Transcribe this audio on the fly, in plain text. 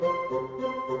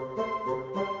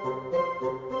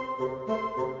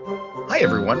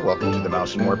everyone, welcome to the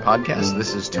Mouse and More podcast.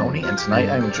 This is Tony, and tonight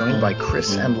I'm joined by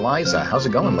Chris and Liza. How's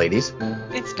it going, ladies?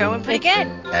 It's going pretty good.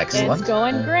 Excellent. It's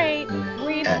going great.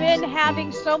 We've been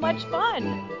having so much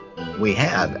fun. We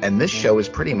have, and this show is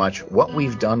pretty much what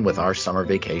we've done with our summer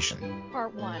vacation.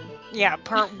 Part 1. Yeah,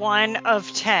 part 1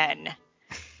 of 10.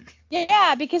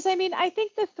 Yeah, because I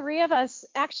think the three of us,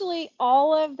 actually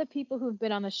all of the people who've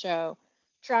been on the show,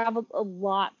 traveled a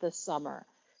lot this summer.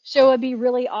 So it'd be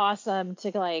really awesome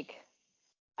to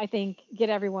I think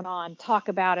get everyone on, talk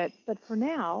about it. But for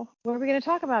now, what are we going to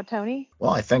talk about, Tony?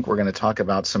 Well, I think we're going to talk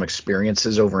about some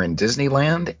experiences over in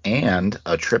Disneyland and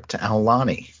a trip to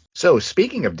Aulani. So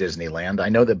speaking of Disneyland, I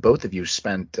know that both of you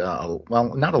spent,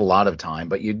 not a lot of time,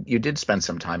 but you did spend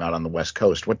some time out on the West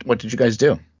Coast. What did you guys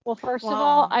do? Well, first of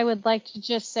all, I would like to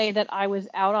just say that I was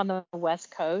out on the West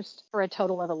Coast for a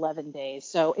total of 11 days.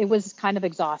 So it was kind of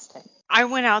exhausting. I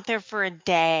went out there for a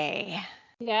day.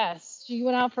 Yes, you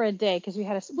went out for a day because we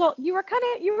had you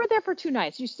were there for 2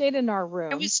 nights. You stayed in our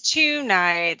room. It was 2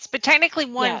 nights, but technically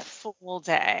one full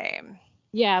day.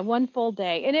 Yeah, 1 full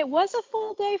day. And it was a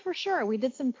full day for sure. We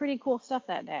did some pretty cool stuff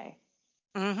that day.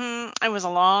 It was a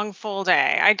long, full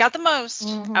day. I got the most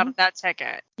out of that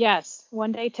ticket. Yes,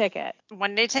 1 day ticket.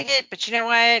 1 day ticket, but you know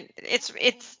what?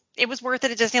 It was worth it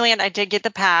at Disneyland. I did get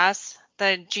the pass,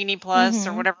 the Genie Plus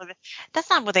or whatever. That's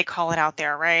not what they call it out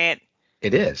there, right?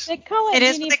 It is. They call it It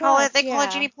is Genie what they call Plus, it. They call it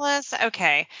Genie Plus.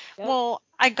 Okay. Yep. Well,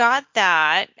 I got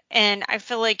that, and I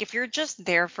feel like if you're just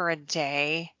there for a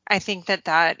day, I think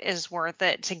that is worth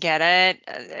it to get it,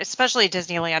 especially at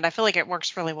Disneyland. I feel like it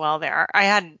works really well there. I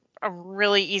had a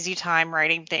really easy time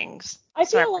writing things. I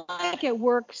feel like it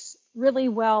works really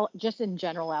well just in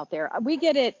general out there. We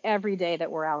get it every day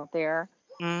that we're out there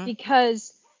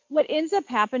because what ends up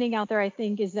happening out there, I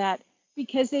think, is that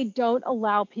because they don't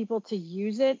allow people to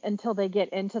use it until they get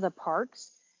into the parks,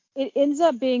 it ends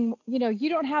up being, you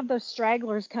don't have those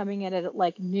stragglers coming in at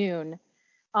like noon,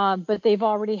 but they've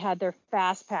already had their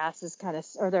fast passes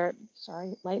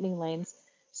lightning lanes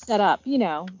set up,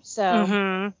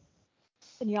 so.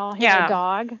 And y'all hear a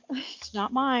dog? It's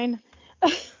not mine.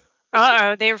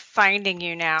 Uh-oh, they're finding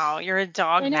you now. You're a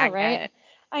dog magnet. I know, right?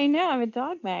 I know, I'm a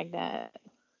dog magnet.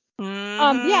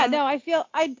 Yeah, no, I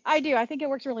do. I think it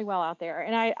works really well out there,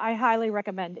 and I highly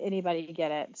recommend anybody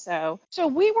get it. So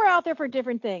we were out there for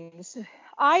different things.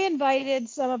 I invited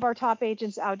some of our top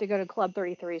agents out to go to Club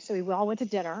 33, so we all went to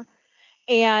dinner.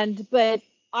 But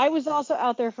I was also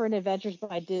out there for an Adventures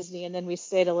by Disney, and then we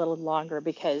stayed a little longer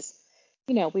because,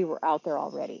 we were out there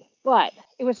already. But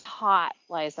it was hot,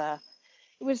 Liza.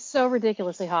 It was so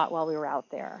ridiculously hot while we were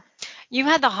out there. You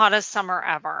had the hottest summer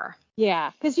ever.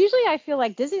 Yeah, because usually I feel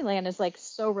like Disneyland is like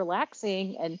so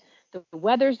relaxing and the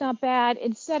weather's not bad.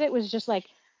 Instead, it was just like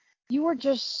you were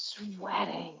just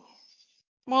sweating.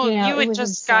 Well, you had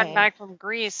just insane. gotten back from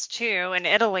Greece too, and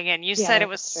Italy, and you said it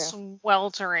was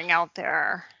sweltering out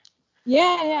there.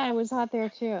 Yeah, it was hot there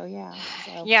too. Yeah.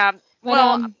 So. Yeah.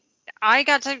 Well, I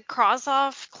got to cross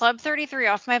off Club 33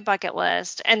 off my bucket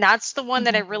list, and that's the one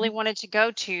that I really wanted to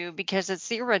go to because it's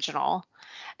the original.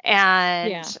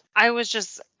 And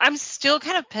I'm still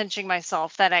kind of pinching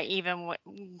myself that I even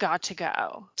got to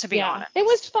go, to be honest. It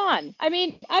was fun.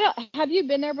 Have you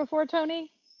been there before,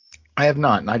 Tony? I have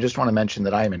not, and I just want to mention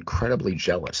that I am incredibly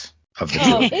jealous of the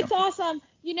two of you. It's awesome.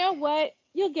 You know what?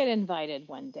 You'll get invited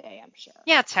one day, I'm sure.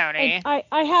 Yeah, Tony. And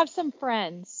I have some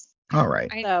friends. All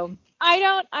right. So I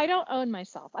don't own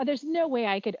myself. There's no way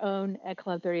I could own a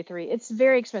Club 33. It's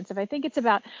very expensive. I think it's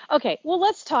about,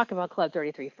 let's talk about Club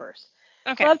 33 first.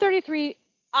 Okay. Club 33,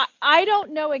 I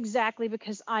don't know exactly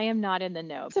because I am not in the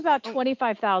know. It's about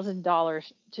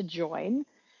 $25,000 to join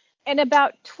and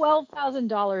about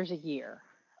 $12,000 a year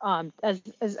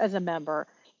as a member.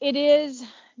 It is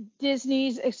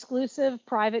Disney's exclusive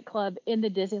private club in the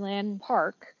Disneyland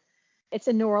park. It's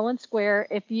in New Orleans Square.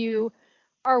 If you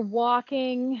are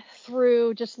walking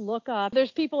through, just look up.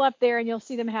 There's people up there and you'll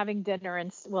see them having dinner.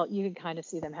 And you can kind of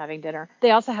see them having dinner.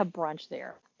 They also have brunch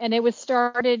there. And it was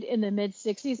started in the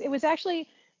mid-'60s. It was actually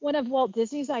one of Walt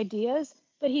Disney's ideas,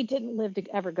 but he didn't live to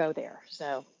ever go there.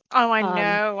 So. Oh, I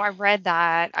know. I read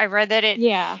that. I read that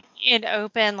it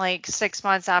opened like 6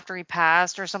 months after he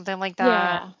passed or something like that.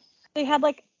 Yeah. They had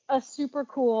like a super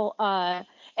cool, I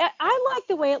liked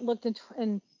the way it looked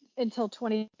until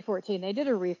 2014. They did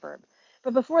a refurb.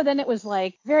 But before then, it was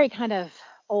like very kind of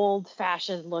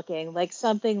old-fashioned looking, like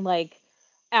something like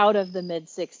out of the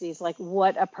mid-'60s, like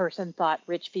what a person thought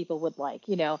rich people would like,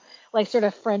 like sort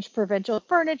of French provincial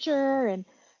furniture and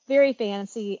very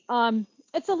fancy.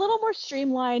 It's a little more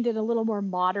streamlined and a little more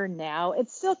modern now. It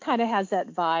still kind of has that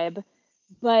vibe,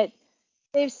 but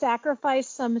they've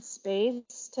sacrificed some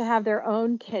space to have their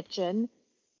own kitchen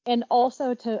and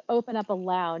also to open up a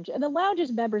lounge. And the lounge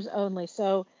is members only.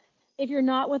 So if you're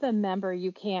not with a member,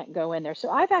 you can't go in there. So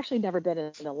I've actually never been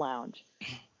in the lounge.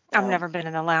 I've never been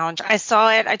in a lounge. I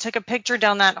saw it. I took a picture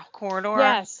down that corridor.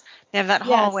 Yes. They have that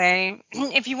hallway.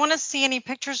 If you want to see any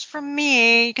pictures from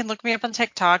me, you can look me up on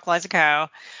TikTok, Liza Co.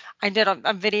 I did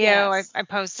a video. Yes. I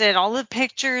posted all the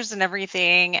pictures and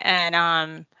everything,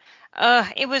 and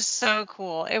it was so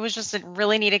cool. It was just a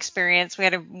really neat experience. We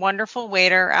had a wonderful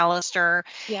waiter, Alistair.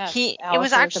 Yes. It was Alistair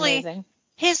is actually amazing.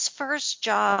 his first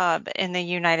job in the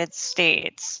United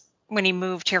States when he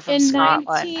moved here from In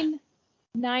Scotland.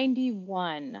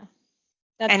 1991.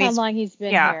 That's And how long he's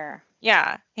been here.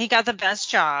 Yeah, he got the best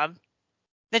job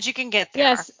that you can get there.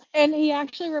 Yes, and he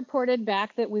actually reported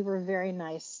back that we were very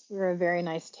nice. We were a very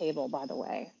nice table, by the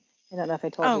way. I don't know if I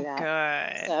told you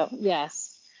that. Good. So,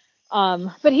 yes.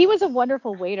 But he was a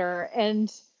wonderful waiter.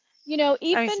 And,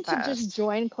 even to just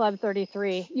join Club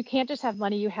 33, you can't just have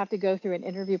money. You have to go through an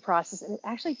interview process, and it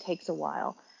actually takes a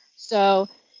while. So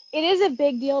it is a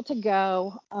big deal to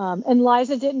go. And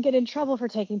Liza didn't get in trouble for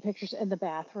taking pictures in the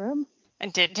bathroom.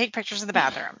 And didn't take pictures in the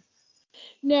bathroom.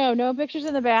 No pictures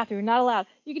in the bathroom. Not allowed.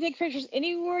 You can take pictures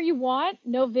anywhere you want.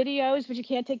 No videos, but you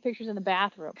can't take pictures in the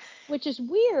bathroom, which is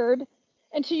weird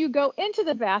until you go into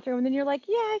the bathroom and then you're like,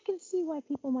 yeah, I can see why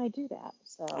people might do that.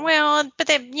 So. Well, but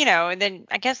then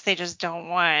I guess they just don't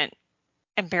want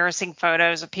embarrassing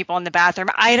photos of people in the bathroom.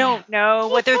 I don't know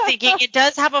what they're thinking. It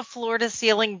does have a floor to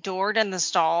ceiling door in the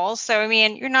stalls. So, I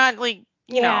mean, you're not like,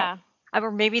 or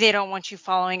maybe they don't want you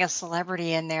following a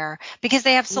celebrity in there because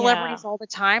they have celebrities all the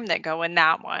time that go in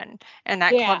that one and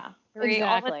that club all the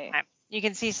time. You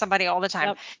can see somebody all the time.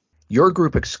 Yep. Your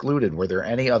group excluded. Were there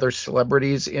any other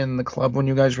celebrities in the club when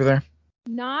you guys were there?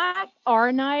 Not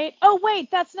our night. Oh,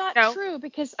 wait, that's not true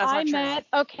because I met.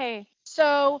 Okay.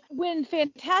 So when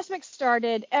Fantasmic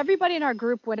started, everybody in our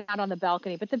group went out on the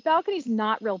balcony, but the balcony's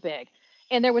not real big.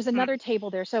 And there was another table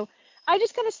there. So I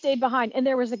just kind of stayed behind. And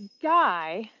there was a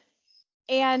guy,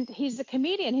 and he's a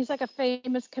comedian. He's like a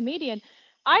famous comedian.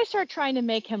 I start trying to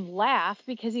make him laugh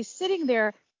because he's sitting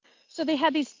there. So they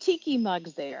had these tiki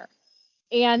mugs there.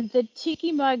 And the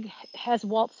tiki mug has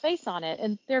Walt's face on it,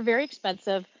 and they're very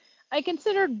expensive. I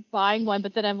considered buying one,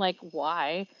 but then I'm like,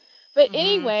 why? But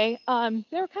anyway,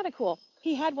 they were kind of cool.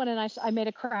 He had one, and I made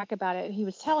a crack about it, and he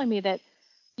was telling me that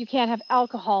you can't have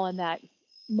alcohol in that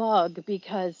mug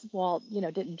because Walt,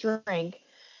 didn't drink.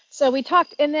 So we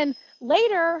talked, and then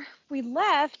later we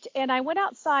left, and I went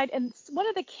outside, and one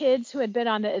of the kids who had been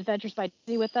on the Adventures by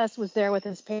Disney with us was there with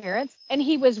his parents, and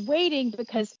he was waiting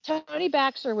because Tony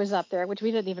Baxter was up there, which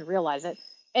we didn't even realize it.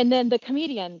 And then the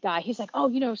comedian guy, he's like,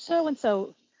 oh,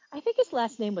 so-and-so, I think his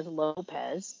last name was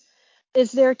Lopez,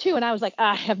 is there too. And I was like,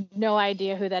 I have no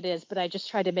idea who that is, but I just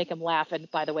tried to make him laugh, and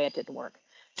by the way, it didn't work.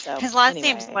 So his last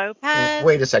name's Lopez?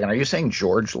 Wait a second. Are you saying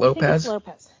George Lopez? I think it's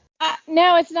Lopez.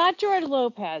 No, it's not George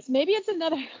Lopez. Maybe it's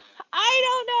another.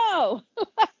 I don't know.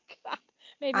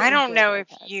 Maybe I don't know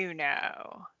Lopez. if you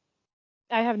know.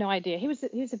 I have no idea. He's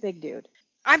a big dude.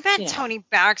 I bet Tony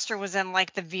Baxter was in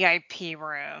like the VIP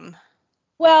room.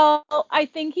 Well, I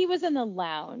think he was in the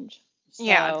lounge. So.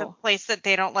 Yeah, the place that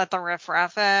they don't let the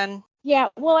riffraff in. Yeah,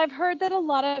 well, I've heard that a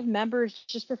lot of members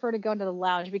just prefer to go into the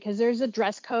lounge because there's a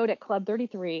dress code at Club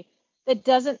 33 that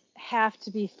doesn't have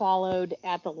to be followed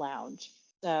at the lounge.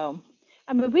 So,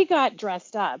 I mean, we got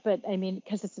dressed up, but I mean,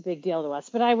 because it's a big deal to us.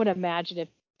 But I would imagine if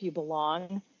you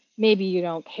belong, maybe you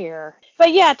don't care.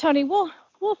 But yeah, Tony, we'll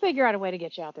figure out a way to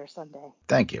get you out there someday.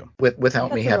 Thank you.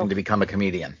 Without me having to become a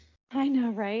comedian. I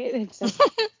know, right?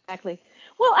 Exactly.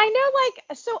 Well, I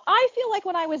know, so I feel like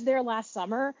when I was there last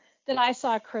summer that I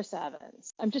saw Chris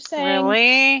Evans. I'm just saying.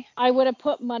 Really? I would have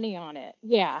put money on it.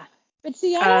 Yeah. But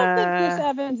see, I don't think Chris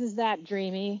Evans is that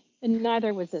dreamy, and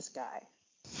neither was this guy.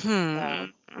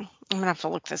 I'm gonna have to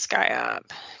look this guy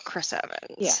up. Chris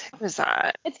Evans. Yeah. Who's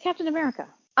that? It's Captain America.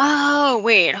 Oh,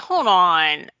 wait, hold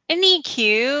on. Isn't he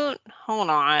cute? Hold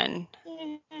on.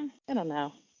 I don't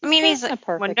know. I mean, he's not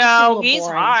perfect. Well, no, he's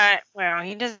hot. Well,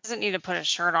 he doesn't need to put a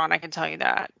shirt on. I can tell you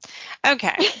that.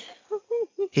 Okay.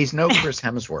 He's no Chris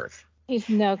Hemsworth. He's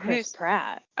no Chris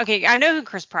Pratt. Okay, I know who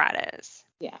Chris Pratt is.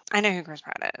 Yeah. I know who Chris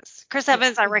Pratt is. Chris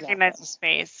Evans, I recognize his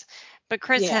face. But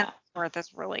Chris Hemsworth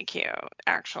is really cute,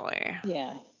 actually.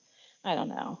 Yeah. I don't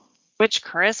know. Which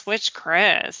Chris? I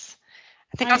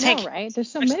think I'll take. Right? There's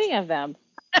so many of them.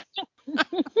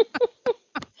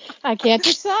 I can't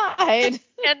decide. Do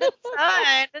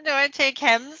I take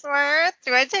Hemsworth?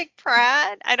 Do I take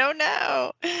Pratt? I don't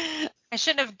know. I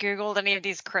shouldn't have Googled any of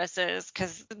these Chris's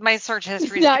because my search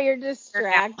history is Now you're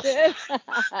distracted.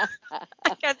 I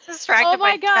got Oh distracted by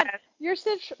my God. text. Your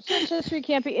search history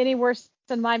can't be any worse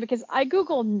than mine because I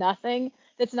Google nothing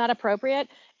that's not appropriate.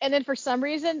 And then for some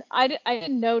reason, I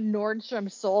didn't know Nordstrom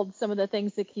sold some of the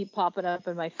things that keep popping up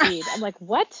in my feed. I'm like,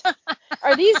 what?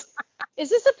 Is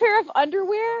this a pair of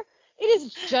underwear? It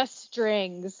is just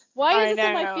strings. Why is I this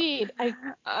in my know. feed?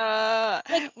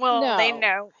 Well, they No.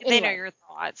 know. They know Anyway. your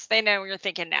thoughts. They know you're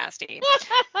thinking nasty.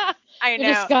 I You're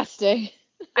know. disgusting.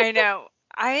 I know.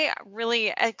 I really,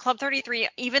 at Club 33,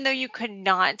 even though you could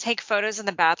not take photos in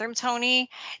the bathroom, Tony,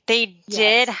 they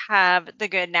did Yes. have the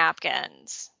good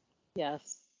napkins.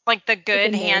 Yes. Like the With the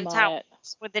good name hand on towels it.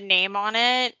 with the name on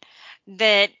it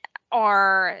that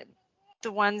are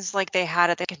the ones like they had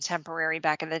at the Contemporary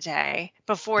back in the day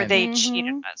before And they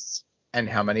cheated Mm-hmm. us. and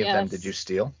how many of them did you Yes.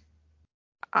 steal?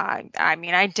 I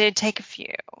mean, I did take a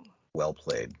few. Well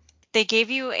played. They gave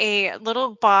you a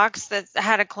little box that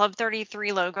had a Club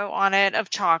 33 logo on it of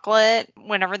chocolate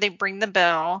whenever they bring the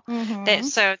bill. Mm-hmm.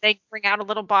 So they bring out a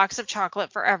little box of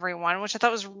chocolate for everyone, which I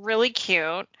thought was really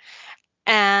cute.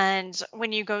 And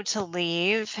when you go to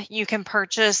leave, you can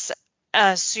purchase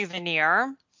a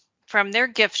souvenir from their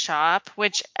gift shop,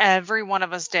 which every one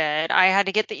of us did. I had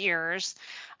to get the ears.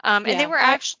 And they Yeah. were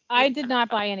I actually, did not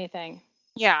buy anything.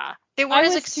 yeah, they I weren't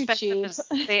as was too expensive cheap. as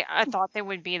I thought they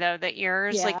would be though. The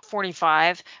ears, Yeah. like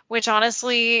 45, which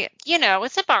honestly,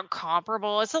 it's about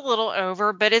comparable. It's a little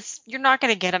over, but you're not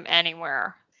going to get them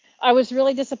anywhere. I was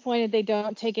really disappointed they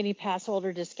don't take any pass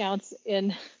holder discounts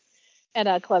in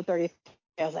at Club 30.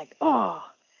 I was like, oh,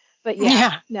 but yeah,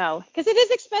 Yeah. no, because it is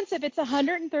expensive. It's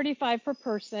 135 per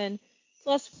person,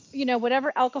 plus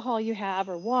whatever alcohol you have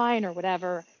or wine or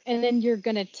whatever, and then you're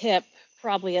gonna tip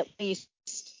probably at least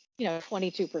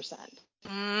 22%. So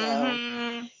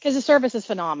Hmm. because the service is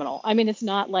phenomenal. I mean, it's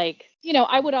not like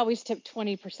I would always tip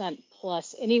 20%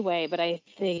 plus anyway, but I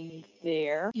think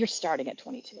there you're starting at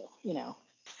 22.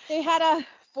 They had a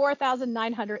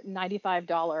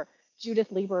 $4,995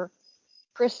 Judith Lieber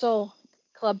Crystal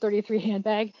Club 33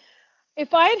 handbag.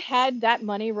 If I had that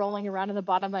money rolling around in the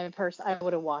bottom of my purse, I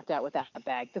would have walked out with that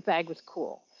bag. The bag was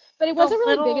cool, but it The wasn't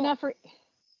really big little enough for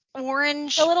the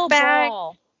orange little bag.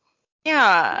 ball.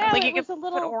 Yeah, Yeah, like it you could was a put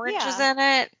little, oranges yeah. in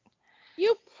it.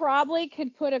 You probably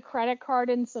could put a credit card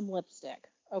in some lipstick,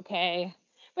 okay?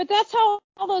 But that's how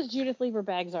all those Judith Lieber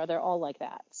bags are. They're all like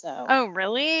that. So, Oh,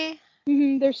 really?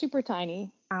 they're super tiny.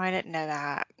 Oh, I didn't know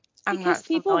that. I'm Because not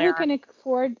people who familiar. can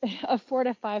afford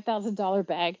a $5,000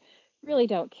 bag really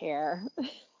don't care.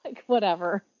 Like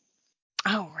whatever.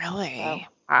 Oh, So, really? I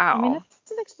mean, Wow.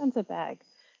 that's an expensive bag. It's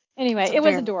Anyway, a it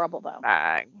was very adorable though.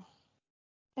 bag.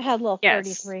 It had a little Yes.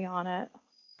 33 on it.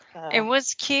 It So,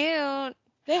 was cute.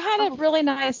 they had a Oh, really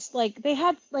nice they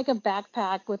had like a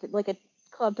backpack with like a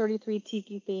Club 33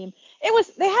 tiki theme.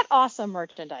 They had awesome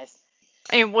merchandise.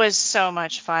 it was so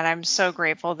much fun. I'm so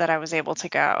grateful that I was able to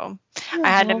go. I You're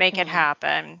had to make it welcome.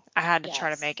 happen. I had to try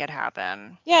to Yes. make it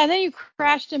happen. Yeah, and then you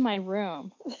crashed in my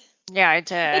room. Yeah, I It's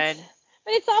did.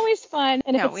 but it's always fun.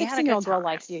 And if No, a we had a good 16-year-old girl time.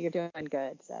 likes you, you're doing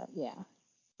good. So, yeah.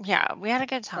 Yeah, we had a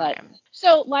good But time.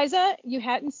 so, Liza, you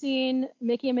hadn't seen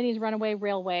Mickey and Minnie's Runaway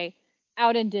Railway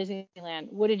out in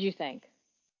Disneyland. What did you think?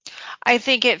 I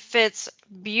think it fits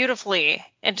beautifully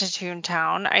into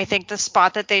Toontown. I think the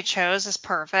spot that they chose is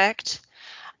perfect.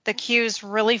 The queue's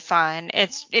really fun.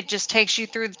 It just takes you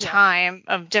through the Yeah. time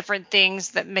of different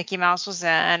things that Mickey Mouse was in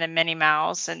and Minnie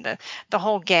Mouse and the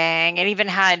whole gang. It even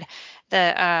had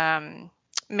the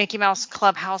Mickey Mouse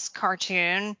Clubhouse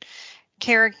cartoon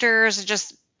characters,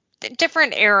 just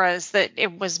different eras that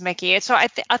it was Mickey. So I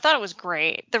thought it was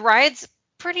great. The ride's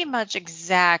pretty much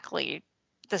exactly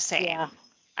the Yeah. same.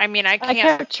 I mean, I I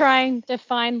can't. kept trying to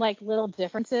find like little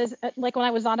differences. Like when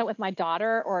I was on it with my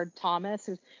daughter or Thomas,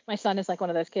 who's my son is like one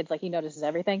of those kids, like he notices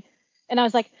everything. And I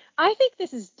was like, I think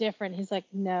this is different. He's like,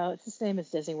 no, it's the same as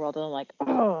Disney World. And I'm like,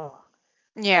 oh.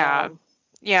 Yeah. So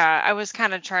Yeah, I was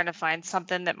kind of trying to find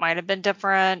something that might have been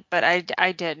different, but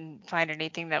I didn't find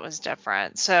anything that was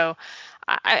different. So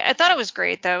I thought it was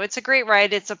great, though. It's a great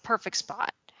ride. It's a perfect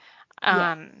spot.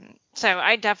 yeah, So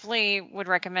I definitely would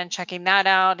recommend checking that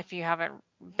out if you haven't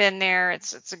been there.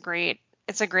 It's a great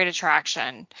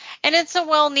attraction, and it's a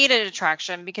well needed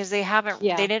attraction because they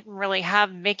yeah, didn't really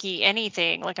have Mickey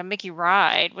anything like a Mickey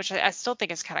ride, which I still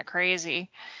think is kind of crazy.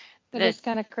 that That is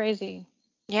kind of crazy.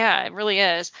 Yeah, it really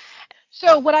is.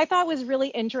 So what I thought was really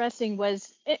interesting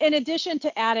was, in addition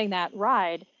to adding that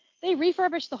ride, they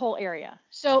refurbished the whole area.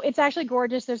 So it's actually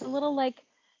gorgeous. There's a little like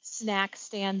snack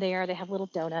stand there. They have little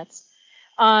donuts.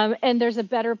 And there's a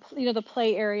better, the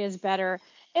play area is better.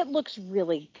 It looks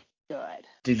really good.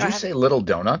 Did Go you ahead. say Little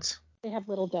Donuts? They have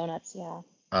little donuts, yeah.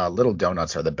 Little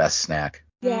donuts are the best snack.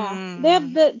 Yeah.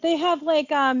 Mm. They have like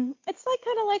it's like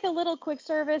kind of like a little quick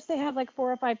service. They have like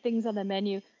 4 or 5 things on the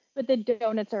menu, but the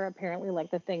donuts are apparently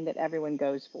like the thing that everyone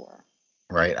goes for.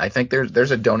 Right. I think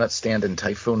there's a donut stand in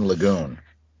Typhoon Lagoon,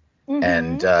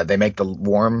 and Mm-hmm. they make the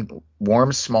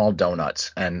warm small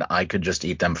donuts, and I could just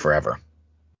eat them forever.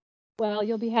 Well,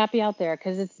 you'll be happy out there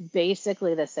because it's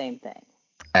basically the same thing.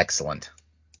 Excellent.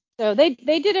 So they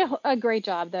did a great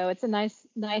job though. It's a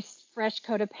nice fresh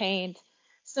coat of paint,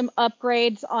 some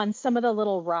upgrades on some of the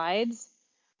little rides,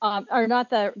 or not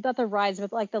the rides,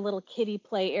 but like the little kiddie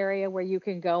play area where you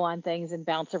can go on things and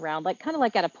bounce around, like kind of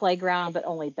like at a playground, but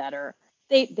only better.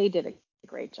 They did a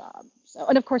great job. So,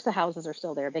 and of course the houses are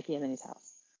still there, Mickey and Minnie's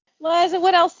house. Liza,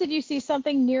 what else did you see?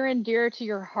 Something near and dear to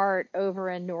your heart over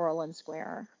in New Orleans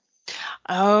Square?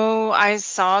 Oh, I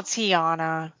saw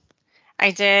Tiana. I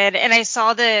did, and I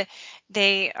saw they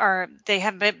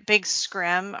have a big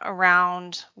scrim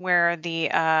around where the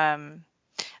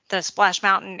Splash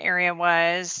Mountain area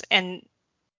was, and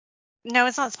no,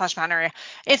 it's not Splash Mountain area.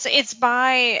 It's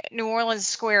by New Orleans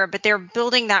Square, but they're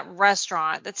building that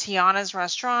restaurant, the Tiana's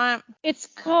restaurant. It's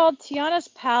called Tiana's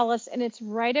Palace, and it's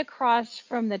right across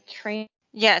from the train.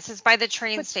 Yes, it's by the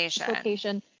train Quick station.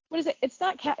 location. What is it? It's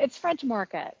not it's French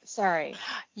Market. Sorry.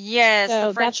 Yes, the So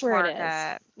that's French where it is.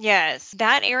 market. Yes,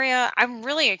 that area, I'm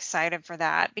really excited for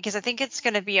that because I think it's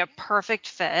going to be a perfect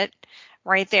fit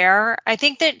right there. I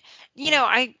think that,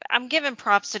 I'm giving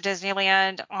props to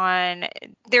Disneyland on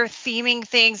their theming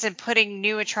things and putting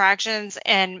new attractions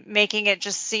and making it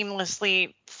just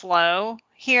seamlessly flow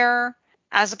here.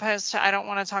 As opposed to, I don't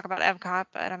want to talk about Epcot,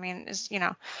 but I mean,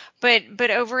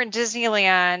 but over in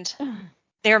Disneyland,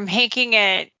 they're making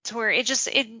it to where it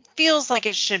feels like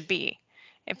it should be.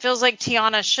 It feels like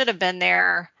Tiana should have been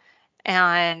there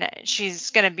and she's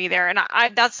going to be there. And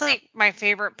that's like my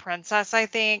favorite princess, I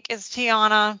think, is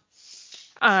Tiana.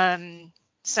 Um,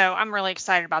 so I'm really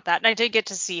excited about that. And I did get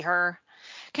to see her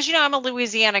because, I'm a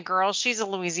Louisiana girl. She's a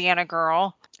Louisiana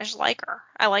girl. I just like her.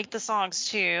 I like the songs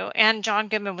too. And John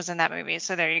Goodman was in that movie.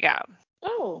 So there you go.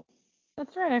 Oh,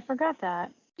 that's right. I forgot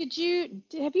that. Have you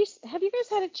guys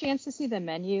had a chance to see the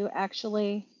menu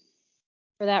actually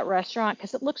for that restaurant?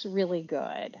 Because it looks really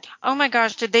good. Oh my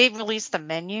gosh, did they release the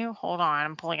menu? Hold on,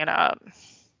 I'm pulling it up.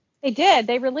 They did.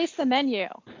 They released the menu.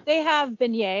 They have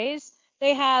beignets.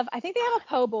 I think they have a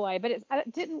po' boy, but it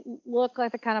didn't look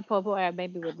like the kind of po' boy I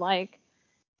maybe would like.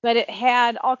 But it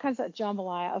had all kinds of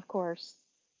jambalaya, of course.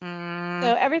 Mm,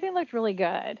 So everything looked really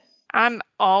good. I'm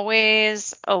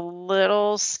always a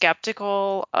little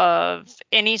skeptical of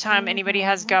anytime anybody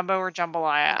has Mm-hmm. gumbo or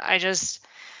jambalaya.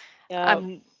 Yep.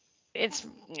 I'm, it's,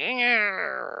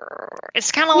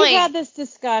 it's kind of We've like, had this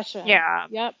discussion. yeah,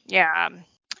 Yep. yeah.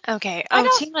 Okay. I Oh,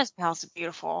 don't Tina's Palace is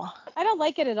beautiful. I don't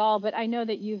like it at all, but I know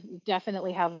that you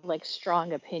definitely have like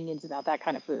strong opinions about that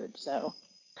kind of food. So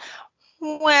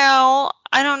Well,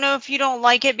 I don't know if you don't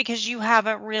like it because you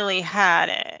haven't really had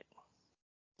it.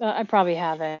 I probably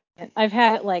haven't. I've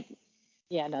had like,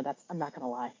 yeah, no, I'm not gonna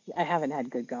lie. I haven't had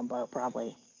good gumbo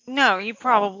probably. No, you So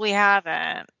probably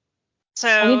haven't.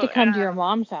 I need So, to come to your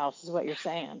mom's house, is what you're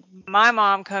saying. my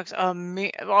mom cooks oh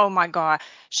my God.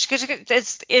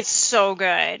 It's so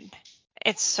good.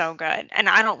 It's so good. And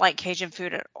I don't like Cajun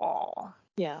food at all.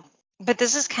 Yeah. But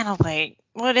this is kind of like,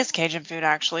 well, it is Cajun food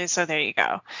actually, so there you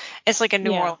go. It's like a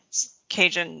New Yeah. Orleans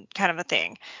Cajun kind of a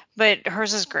thing. But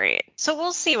hers is great. So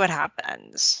we'll see what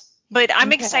happens. But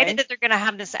I'm excited Okay. that they're gonna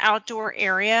have this outdoor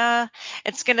area.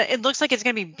 It looks like it's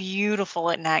gonna be beautiful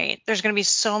at night. There's gonna be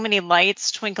so many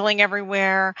lights twinkling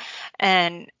everywhere,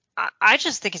 and I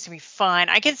just think it's gonna be fun.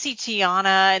 I can see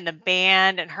Tiana and the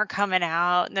band and her coming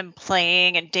out and them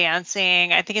playing and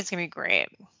dancing. I think it's gonna be great.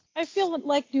 I feel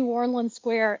like New Orleans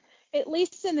Square, at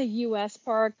least in the U.S.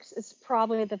 parks, is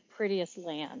probably the prettiest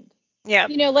land. Yep.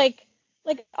 You know, like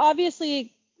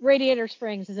obviously Radiator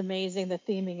Springs is amazing. The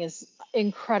theming is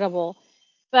incredible.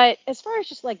 But as far as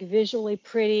just like visually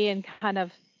pretty and kind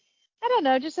of, I don't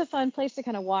know, just a fun place to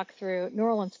kind of walk through, New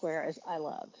Orleans Square is I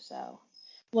love. So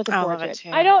looking I forward love to it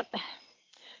it. too.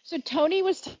 So Tony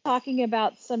was talking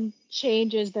about some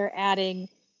changes they're adding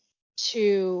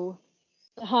to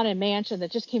the Haunted Mansion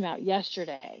that just came out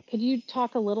yesterday. Could you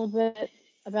talk a little bit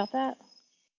about that?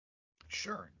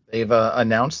 Sure. They've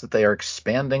announced that they are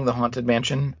expanding the Haunted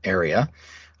Mansion area.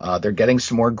 They're getting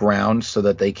some more ground so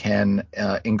that they can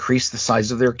increase the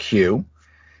size of their queue.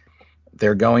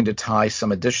 They're going to tie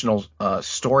some additional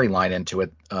storyline into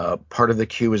it. Part of the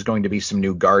queue is going to be some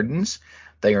new gardens.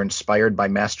 They are inspired by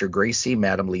Master Gracie,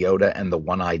 Madame Leota, and the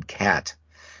One-Eyed Cat.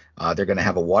 They're going to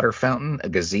have a water fountain, a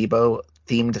gazebo,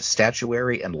 themed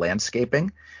statuary and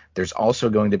landscaping. There's also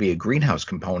going to be a greenhouse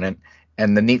component.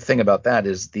 And the neat thing about that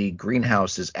is the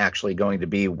greenhouse is actually going to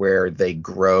be where they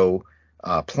grow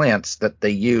plants that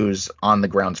they use on the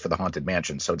grounds for the Haunted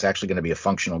Mansion. So it's actually going to be a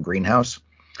functional greenhouse.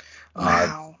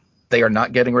 Wow. They are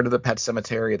not getting rid of the pet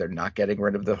cemetery. They're not getting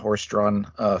rid of the horse-drawn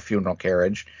funeral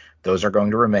carriage. Those are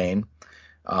going to remain.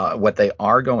 What they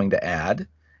are going to add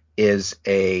is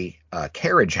a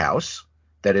carriage house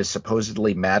that is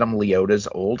supposedly Madame Leota's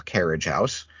old carriage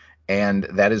house, and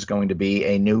that is going to be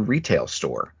a new retail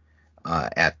store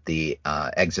at the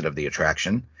exit of the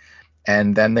attraction.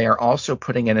 And then they are also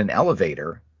putting in an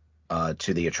elevator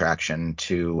to the attraction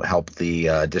to help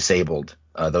the disabled,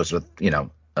 those with,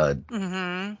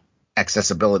 Mm-hmm.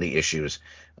 accessibility issues,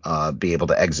 be able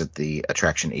to exit the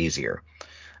attraction easier.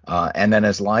 And then,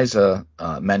 as Liza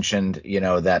mentioned,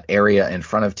 that area in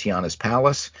front of Tiana's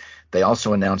Palace, they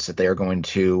also announced that they are going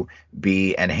to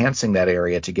be enhancing that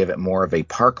area to give it more of a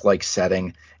park-like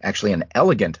setting, actually an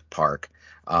elegant park.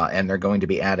 And they're going to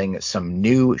be adding some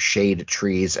new shade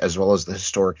trees as well as the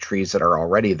historic trees that are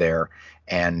already there.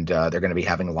 And they're going to be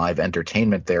having live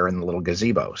entertainment there in the little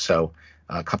gazebo. So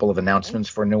a couple of announcements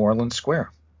for New Orleans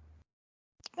Square.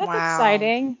 That's Wow.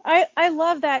 exciting. I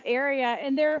love that area,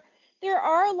 and there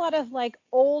are a lot of like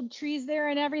old trees there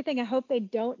and everything. I hope they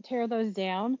don't tear those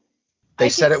down. They I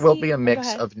said could it will be see. a Oh, go mix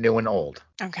ahead. of new and old.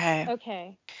 Okay.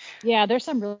 Okay. Yeah, there's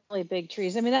some really big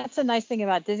trees. I mean, that's the nice thing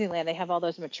about Disneyland. They have all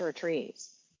those mature trees.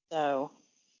 So,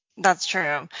 That's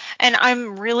true. And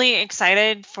I'm really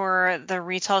excited for the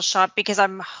retail shop because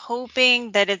I'm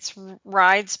hoping that it's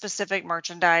ride specific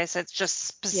merchandise. It's just yeah.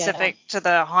 specific to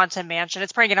the Haunted Mansion.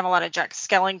 It's probably gonna have a lot of Jack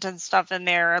Skellington stuff in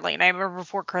there, like Nightmare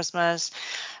Before Christmas.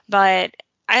 But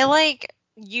I like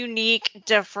unique,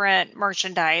 different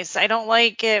merchandise. I don't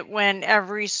like it when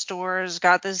every store's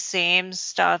got the same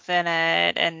stuff in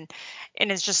it and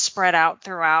it's just spread out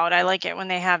throughout. I like it when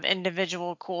they have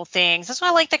individual cool things. That's why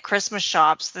I like the Christmas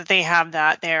shops that they have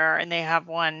that there and they have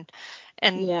one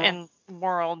Yeah. in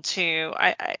World too.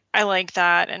 I like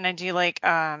that and I do like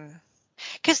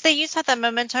because they used to have that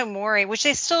Memento Mori, which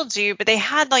they still do, but they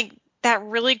had like that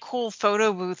really cool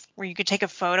photo booth where you could take a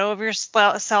photo of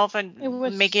yourself It and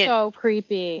was make it. so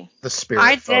creepy. The I spirit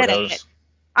did it. photos.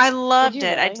 I Did loved you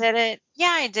it. I really? did it. Yeah,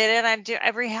 I did it. I do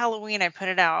every Halloween. I put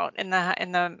it out in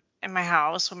my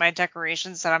house with my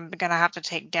decorations that I'm gonna have to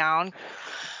take down.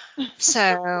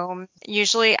 So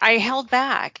usually I held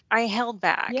back. I held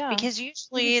back Yeah, because you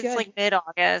usually did it's good. like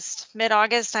mid-August.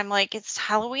 Mid-August, I'm like, it's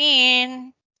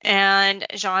Halloween. And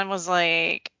Jean was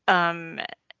like, no.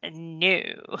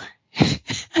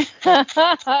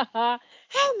 How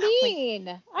mean!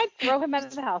 I'd throw him out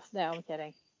of the house. No, I'm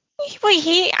kidding. Well,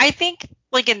 I think,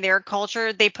 like in their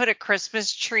culture, they put a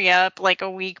Christmas tree up like a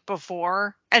week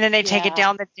before, and then they take it Yeah.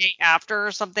 down the day after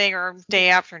or something, or day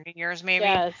after New Year's, maybe.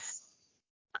 Yes.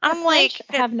 The I'm French like,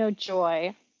 have no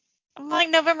joy. I'm like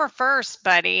November 1st,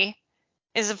 buddy,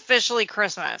 is officially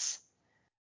Christmas.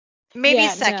 Maybe Yeah,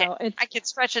 second. no, it's I could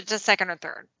stretch it to second or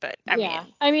third, but I yeah.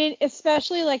 mean, I mean,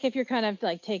 especially like if you're kind of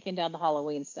like taking down the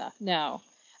Halloween stuff. No.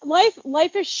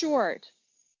 Life is short.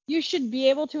 You should be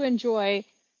able to enjoy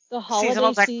the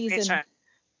seasonal holiday season. decoration.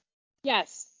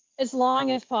 Yes, as long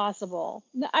as possible.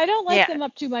 I don't like Yeah. them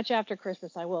up too much after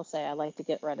Christmas, I will say. I like to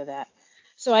get rid of that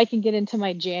so I can get into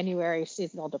my January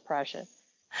seasonal depression.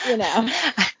 You know.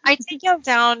 I take them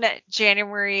down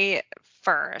January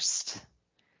 1st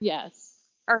Yes.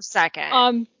 or 2nd.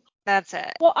 Um That's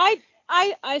it. well,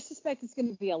 I suspect it's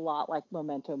going to be a lot like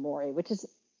Memento Mori, which is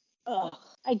ugh,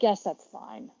 I guess that's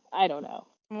fine. I don't know.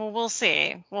 Well, we'll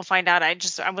see. We'll find out. I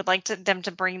would like them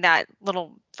to bring that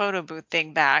little photo booth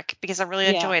thing back because I really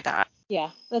Yeah. enjoy that.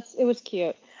 Yeah, it was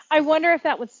cute. I wonder if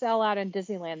that would sell out in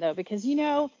Disneyland though, because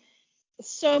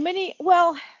so many.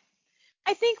 Well,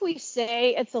 I think we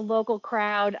say it's a local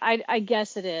crowd. I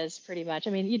guess it is pretty much.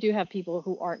 I mean, you do have people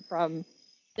who aren't from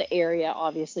the area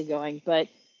obviously going, but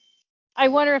I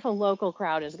wonder if a local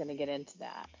crowd is going to get into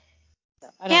that. So,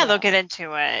 I don't Yeah, they'll know. get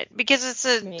into it because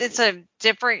it's Maybe a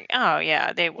different. Oh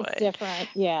yeah, they it's would. different.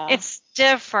 Yeah. It's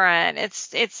different.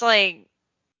 It's like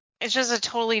it's just a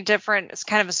totally different. It's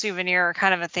kind of a souvenir,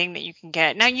 kind of a thing that you can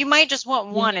get. Now you might just want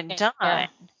one and done. Yeah.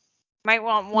 Might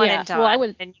want one Yeah. and Well,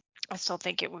 done, and I still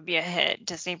think it would be a hit.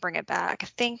 Disney, bring it back.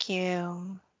 Thank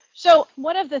you. So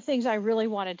one of the things I really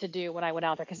wanted to do when I went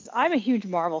out there, because I'm a huge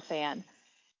Marvel fan,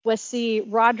 was see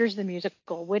Rogers the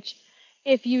Musical, which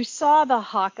if you saw the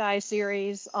Hawkeye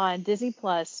series on Disney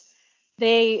Plus,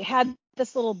 they had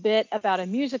this little bit about a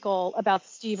musical about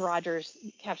Steve Rogers,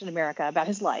 Captain America, about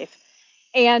his life.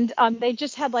 And they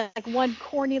just had like one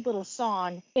corny little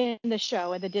song in the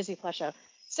show, in the Disney Plus show.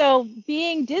 So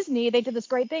being Disney, they did this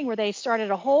great thing where they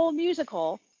started a whole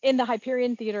musical in the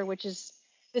Hyperion Theater, which is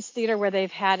this theater where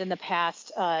they've had in the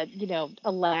past,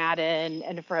 Aladdin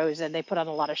and Frozen. They put on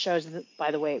a lot of shows,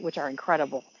 by the way, which are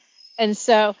incredible. And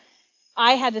so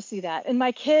I had to see that. And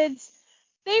my kids,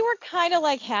 they were kind of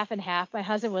like half and half. My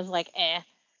husband was like, eh.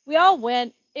 We all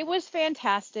went. It was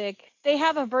fantastic. They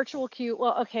have a virtual queue.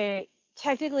 Well, okay,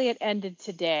 technically it ended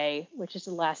today, which is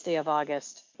the last day of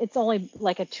August. It's only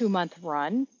like a 2-month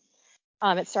run.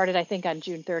 It started, I think, on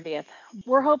June 30th.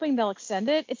 We're hoping they'll extend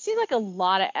it. It seemed like a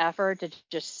lot of effort to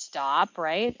just stop,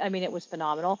 right? I mean, it was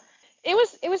phenomenal. It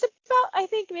was about, I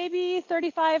think, maybe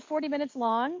 35, 40 minutes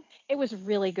long. It was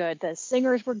really good. The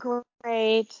singers were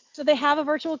great. So they have a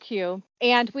virtual queue,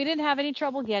 and we didn't have any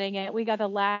trouble getting it. We got the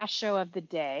last show of the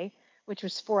day, which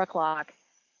was 4 o'clock.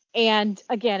 And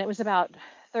again, it was about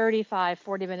 35,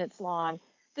 40 minutes long.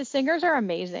 The singers are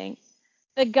amazing.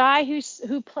 The guy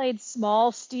who played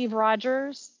small Steve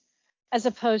Rogers as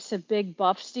opposed to big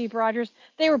buff Steve Rogers,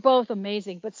 they were both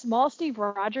amazing. But small Steve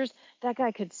Rogers, that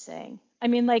guy could sing. I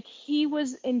mean, like, he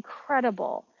was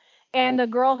incredible. And the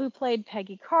girl who played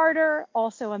Peggy Carter,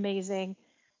 also amazing.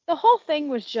 The whole thing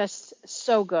was just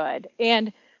so good.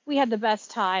 And we had the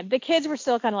best time. The kids were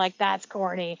still kind of like, that's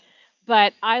corny.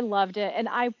 But I loved it. And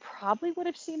I probably would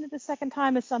have seen it the second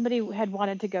time if somebody had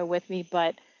wanted to go with me.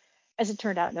 But as it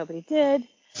turned out, nobody did.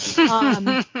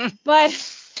 But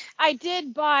I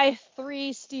did buy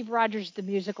 3 Steve Rogers the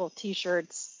Musical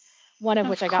T-shirts, one of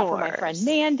which I got for my friend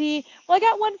Mandy. Well, I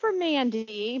got one for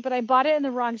Mandy, but I bought it in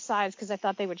the wrong size because I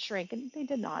thought they would shrink, and they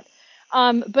did not.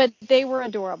 But they were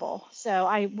adorable, so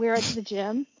I wear it to the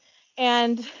gym,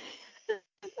 and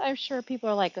I'm sure people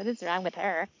are like, what is wrong with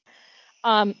her?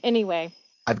 Anyway.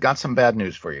 I've got some bad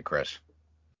news for you, Chris.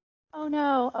 Oh,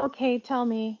 no. Okay, tell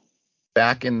me.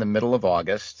 Back in the middle of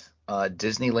August,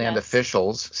 Disneyland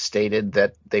officials stated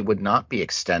that they would not be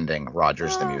extending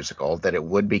Rogers the Musical, that it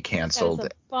would be canceled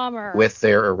with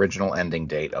their original ending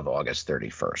date of August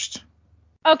 31st.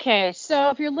 Okay, so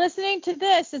if you're listening to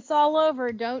this, it's all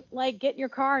over. Don't get your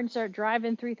car and start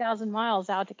driving 3,000 miles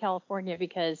out to California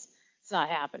because it's not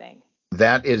happening.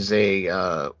 That is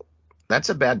that's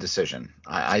a bad decision.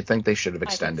 I think they should have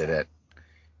extended it.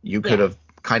 You could have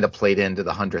kind of played into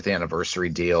the 100th anniversary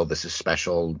deal. This is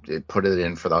special. Put it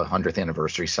in for the 100th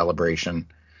anniversary celebration.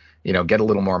 Get a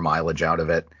little more mileage out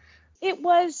of it. It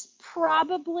was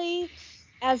probably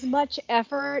as much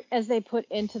effort as they put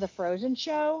into the Frozen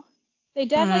show. They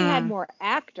definitely had more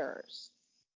actors.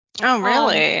 Oh,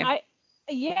 really? I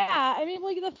mean,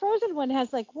 well, the Frozen one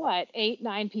has 8,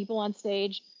 9 people on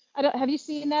stage. Have you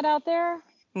seen that out there?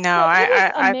 No,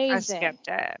 well, I skipped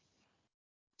it.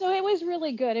 So it was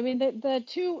really good. I mean,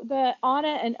 the Anna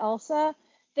and Elsa,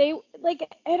 they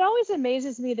it always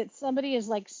amazes me that somebody is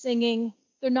singing.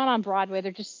 They're not on Broadway.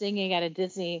 They're just singing at a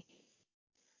Disney,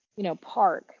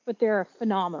 park, but they're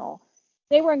phenomenal.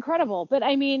 They were incredible. But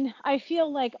I mean, I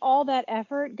feel like all that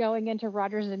effort going into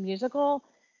Rogers the Musical,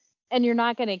 and you're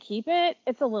not going to keep it.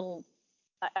 It's a little,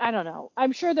 I don't know.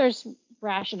 I'm sure there's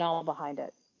rationale behind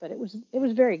it, but it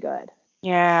was very good.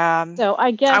 Yeah. So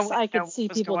I guess I could see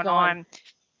people going.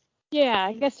 Yeah,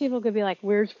 I guess people could be like,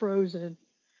 "Where's Frozen?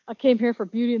 I came here for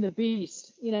Beauty and the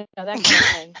Beast," that kind of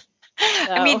thing.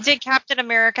 So, I mean, did Captain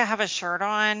America have a shirt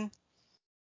on?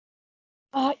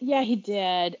 Yeah, he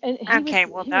did. And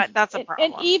that's a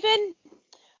problem. And even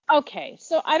okay,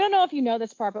 so I don't know if you know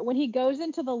this part, but when he goes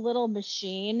into the little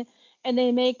machine and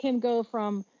they make him go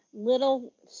from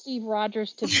little Steve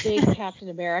Rogers to big Captain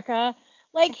America,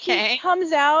 he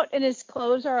comes out and his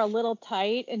clothes are a little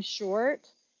tight and short.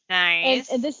 Nice.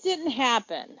 And this didn't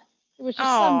happen. It was just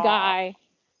some guy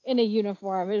in a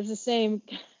uniform. It was the same,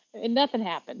 and nothing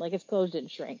happened. His clothes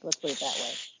didn't shrink. Let's put it that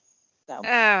way. So.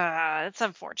 That's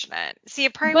unfortunate. See,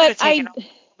 it probably would have taken a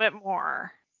little bit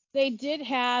more. They did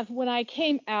have, when I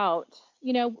came out,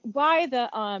 by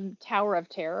the Tower of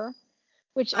Terror,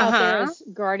 which out there is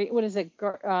Guardian. What is it?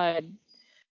 What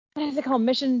is it called?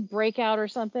 Mission Breakout or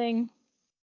something?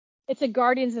 It's a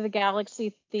Guardians of the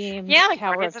Galaxy themed Tower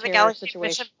Guardians of the Terror Galaxy situation.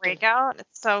 Mission Breakout.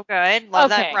 It's so good.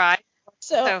 Love that ride.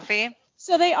 Sophie.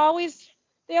 So they always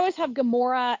have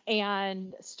Gamora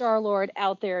and Star-Lord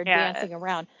out there dancing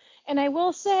around. And I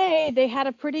will say they had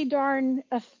a pretty darn,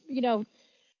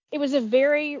 it was a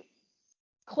very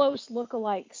close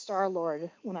look-alike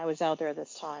Star-Lord when I was out there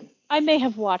this time. I may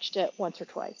have watched it once or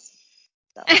twice.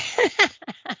 So.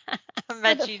 I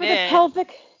bet you did.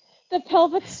 The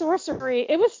pelvic sorcery.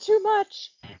 It was too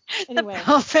much. Anyway. The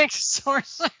pelvic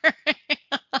sorcery.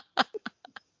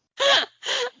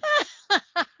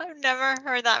 I've never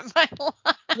heard that in my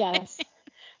life. Yes.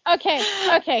 Okay.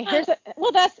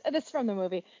 Well, that's from the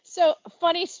movie. So,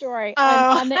 funny story. I'm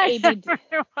Oh, on the I ABD. never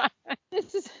knew what.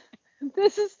 This is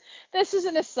this is this is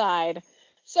an aside.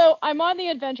 So, I'm on the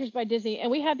Adventures by Disney, and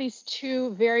we have these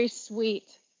two very sweet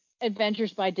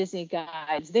Adventures by Disney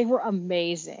guides. They were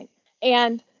amazing.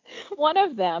 And one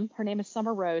of them, her name is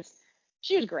Summer Rose.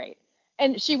 She was great.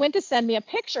 And she went to send me a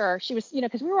picture. She was,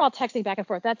 because we were all texting back and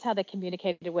forth. That's how they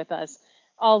communicated with us.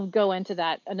 I'll go into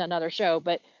that in another show,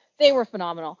 but they were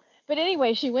phenomenal. But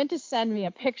anyway, she went to send me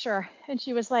a picture and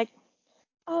she was like,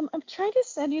 I'm trying to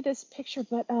send you this picture,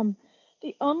 but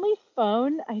the only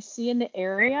phone I see in the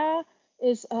area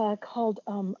is called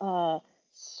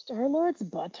Star-Lord's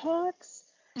Buttocks.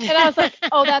 And I was like,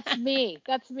 oh, that's me.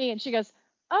 That's me. And she goes,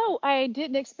 oh, I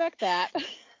didn't expect that.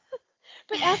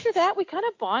 But after that, we kind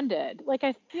of bonded. Like,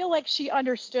 I feel like she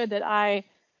understood that I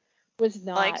was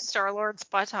Like not. Star-Lord's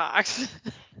buttocks.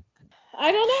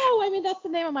 I don't know. I mean, that's the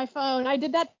name of my phone. I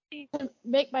did that to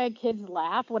make my kids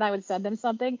laugh when I would send them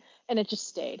something, and it just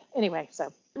stayed. Anyway,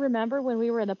 so remember when we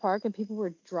were in the park and people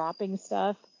were dropping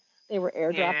stuff? They were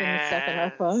airdropping stuff in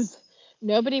our phones. Yes.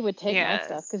 Nobody would take my stuff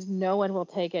Yes. because no one will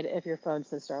take it if your phone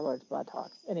says Star-Lord's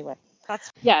Buttocks. Anyway,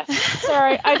 That's yes.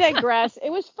 Sorry, I digress. It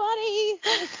was funny.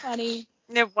 It was funny.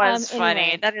 It was funny.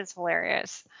 Anyway, That is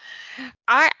hilarious.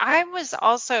 I was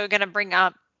also going to bring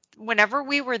up whenever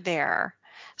we were there,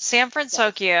 San yes.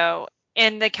 Francisco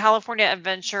in the California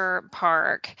Adventure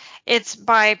Park. It's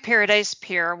by Paradise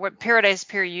Pier, what Paradise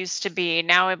Pier used to be.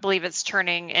 Now I believe it's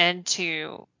turning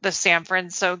into the San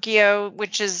Francisco,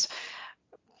 which is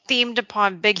themed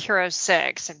upon Big Hero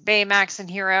 6 and Baymax and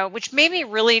Hero, which made me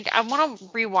really I want to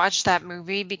rewatch that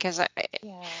movie because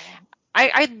Yeah.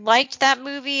 I liked that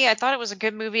movie. I thought it was a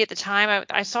good movie at the time.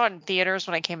 I saw it in theaters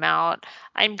when it came out.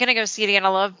 I'm gonna go see it again. I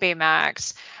love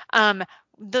Baymax. Um,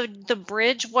 the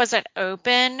bridge wasn't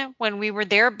open when we were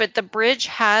there, but the bridge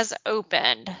has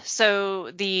opened.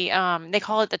 So they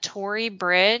call it the Tory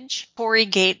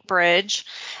Gate Bridge,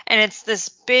 and it's this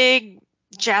big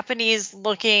Japanese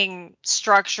looking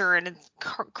structure, and it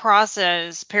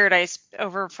crosses Paradise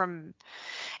over from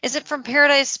is it from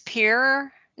Paradise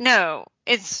Pier? No,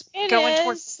 it's It going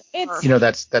towards is. the wharf.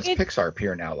 That's It, Pixar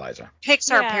Pier now, Liza.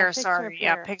 Pixar yeah, Pier, Pixar sorry.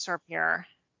 Yeah, Pier. Pixar Pier.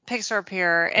 Pixar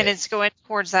Pier, and It, it's going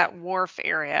towards that wharf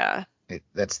area.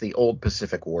 that's the old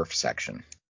Pacific Wharf section.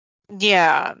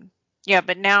 Yeah. Yeah,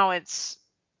 but now it's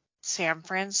San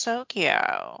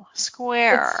Francisco It's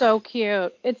Square. so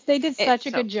cute. They did It's such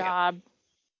a so good cute. job.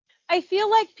 I feel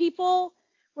like people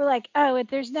were like, "Oh,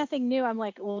 there's nothing new." I'm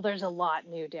like, "Well, there's a lot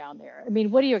new down there." I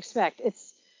mean, what do you expect?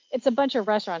 It's a bunch of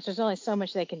restaurants. There's only so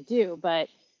much they can do, but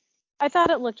I thought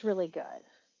it looked really good.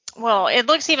 Well, it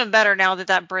looks even better now that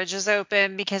that bridge is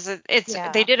open because it's they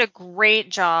Yeah. did a great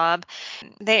job.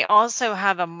 They also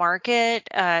have a market,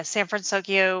 San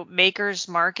Francisco Makers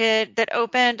Market that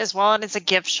opened as well, and it's a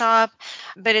gift shop,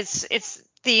 but it's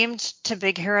themed to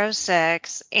Big Hero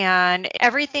 6, and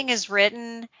everything is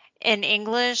written in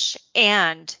English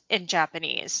and in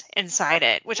Japanese inside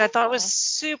it, which I thought was Oh.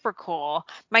 super cool.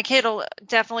 My kid will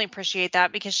definitely appreciate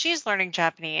that because she's learning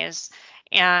Japanese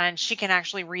and she can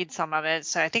actually read some of it.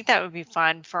 So I think that would be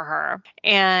fun for her.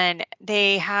 And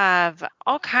they have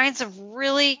all kinds of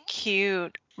really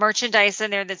cute merchandise in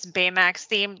there that's Baymax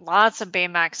themed. Lots of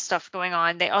Baymax stuff going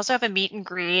on. They also have a meet and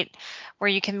greet where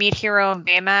you can meet Hero and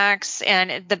Baymax,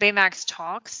 and the Baymax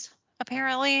talks,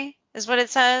 apparently, is what it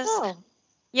says. Oh.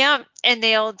 Yeah, and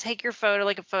they'll take your photo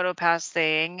like a photo pass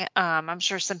thing. I'm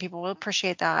sure some people will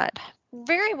appreciate that.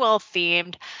 Very well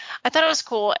themed. I thought it was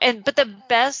cool. But the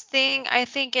best thing I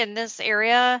think in this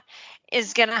area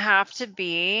is gonna have to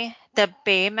be the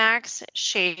Baymax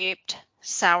shaped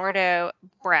sourdough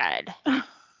bread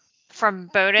from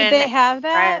Did they Bowden have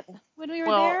Bread. that when we were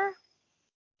Well, there?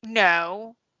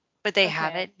 no, but they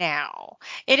have Okay. it now.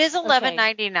 It is Okay.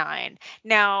 11.99.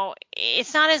 Now,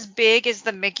 it's not as big as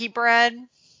the Mickey bread,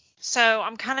 so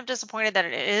I'm kind of disappointed that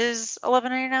it is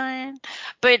 11.99,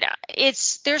 but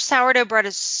it's their sourdough bread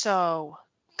is so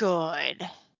good.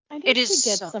 I It need is to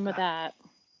get so some of good. that.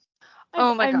 I've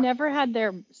Oh my I've god. never had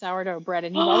their sourdough bread,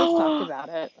 and you've always talked Oh, about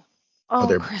it. Oh, oh,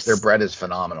 their Chris. bread is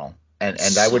phenomenal, and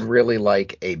I would So, really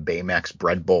like a Baymax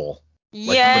bread bowl.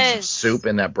 Like to put some yes. soup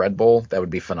in that bread bowl, that would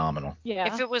be phenomenal. If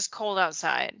Yeah. it was cold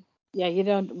outside. Yeah, you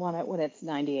don't want it when it's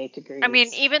 98 I mean,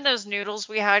 degrees. even those noodles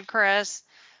we had, Chris,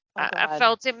 Oh I God.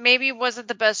 felt it maybe wasn't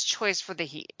the best choice for the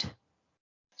heat.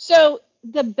 So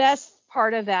the best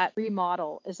part of that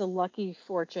remodel is a Lucky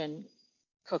Fortune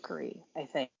cookery, I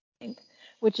think,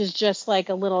 which is just like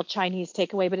a little Chinese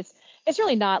takeaway, but it's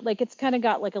really not. Like it's kind of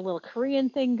got like a little Korean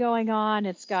thing going on.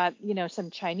 It's got, some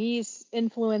Chinese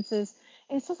influences,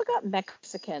 and it's also got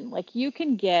Mexican. Like you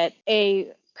can get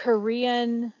a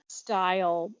Korean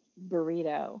style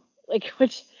burrito,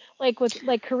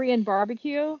 with Korean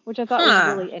barbecue, which I thought was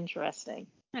Huh. really interesting.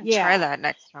 I'm gonna try Yeah, that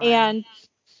next time. and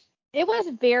it was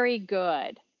very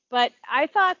good. But I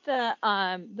thought the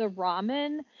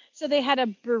ramen, so they had a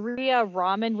Berea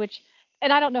ramen, which,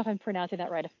 and I don't know if I'm pronouncing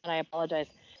that right, if not, I apologize.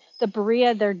 The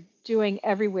Berea they're doing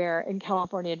everywhere in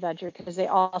California Adventure, because they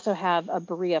also have a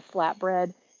Berea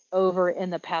flatbread over in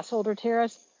the Passholder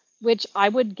Terrace, which I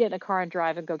would get in a car and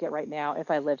drive and go get right now if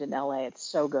I lived in LA. It's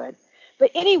so good.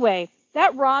 But anyway,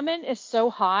 that ramen is so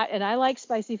hot, and I like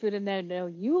spicy food, and I know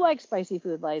you like spicy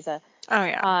food, Liza. Oh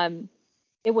yeah.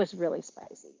 It was really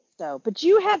spicy. So, but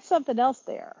you had something else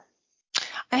there.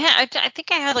 I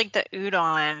think I had like the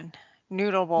udon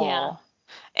noodle Yeah. bowl,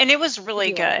 and it was Did really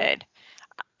you like it? good.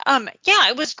 Yeah,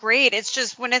 it was great. It's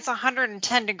just when it's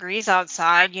 110 degrees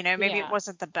outside, maybe it Yeah.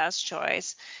 wasn't the best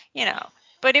choice, you know,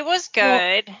 but it was Well,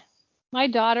 good. my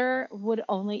daughter would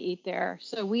only eat there.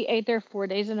 So we ate there 4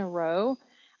 days in a row.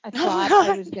 I Oh my thought I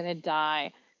God. was going to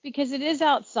die because it is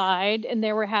outside and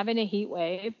they were having a heat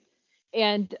wave.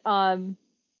 And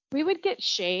we would get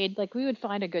shade. Like we would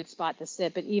find a good spot to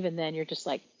sit. But even then, you're just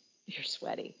like, you're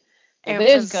sweaty. So, It but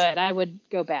it was was good. I would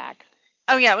go back.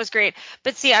 Oh yeah, it was great.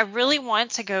 But see, I really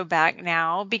want to go back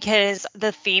now because the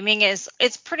theming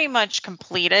it's pretty much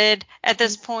completed at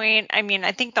this point. I mean,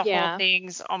 I think the whole Yeah.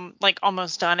 thing's like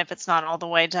almost done if it's not all the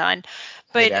way done. It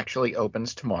But actually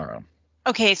opens tomorrow.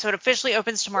 okay, so it officially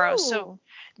opens tomorrow. So Ooh.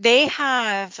 they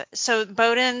have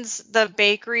Bowden's, the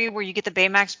bakery where you get the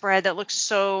Baymax bread that looks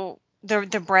so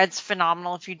the bread's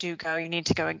phenomenal. If you do go, you need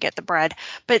to go and get the bread.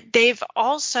 But they've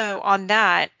also on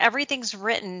that everything's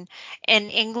written in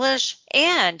English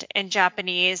and in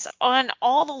Japanese on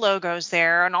all the logos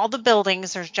there, on all the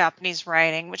buildings. There's Japanese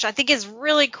writing, which I think is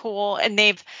really cool. And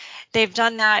they've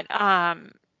done that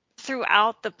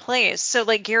throughout the place. So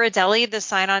like Ghirardelli, the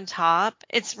sign on top,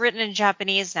 it's written in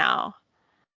Japanese now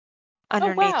Oh,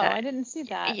 underneath wow. it. I didn't see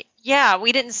that. Yeah,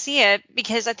 we didn't see it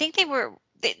because I think they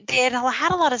had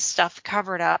a lot of stuff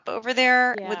covered up over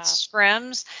there with Yeah.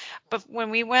 scrims, but when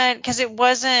we went, because it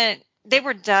wasn't, they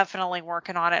were definitely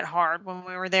working on it hard when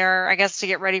we were there, I guess to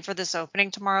get ready for this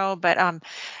opening tomorrow. But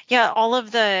yeah,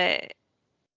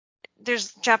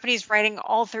 there's Japanese writing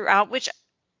all throughout, which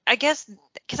I guess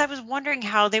because I was wondering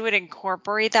how they would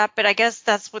incorporate that, but I guess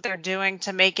that's what they're doing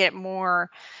to make it more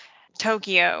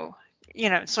Tokyo,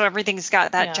 so everything's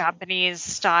got that Yeah. Japanese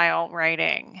style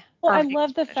writing, Well, or I everything's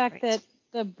love the fact Japanese. that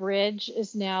the bridge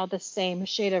is now the same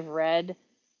shade of red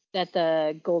that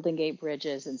the Golden Gate Bridge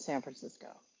is in San Francisco.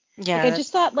 Like Yeah, I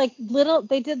just that's thought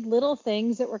they did little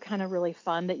things that were kind of really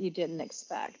fun that you didn't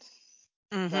expect.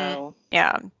 So,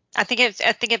 yeah. I think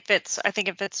it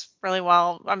fits really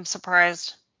well. I'm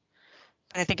surprised.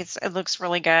 But I think it looks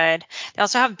really good. They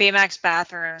also have Baymax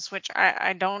bathrooms, which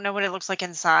I don't know what it looks like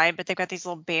inside, but they've got these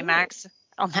little ooh. Baymax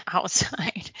on the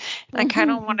outside. I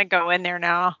kind of want Did to go in there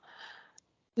now.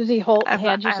 he I'm,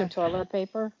 hand you some I, toilet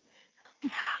paper?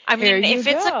 I Here mean, you if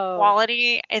it's a go.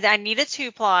 quality, I need a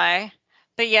two ply,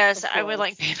 but yes, Of I would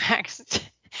like course. Baymax.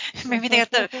 Maybe they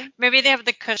have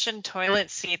the cushioned toilet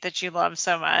seat that you love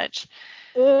so much.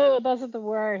 Ooh, those are the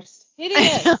worst. I know.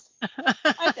 Hideous.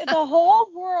 The whole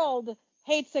world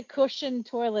hates a cushioned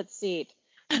toilet seat.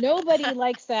 Nobody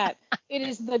likes that. It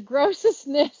is the grossest,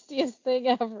 nastiest thing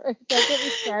ever. Don't get me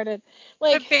started.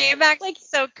 But Like, Baymax is like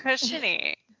so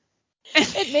cushiony.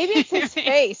 maybe it's his Maybe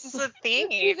face. it's a You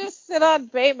theme. just sit on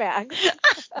Baymax.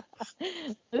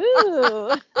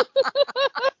 Ooh.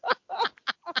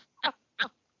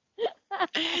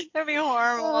 That'd be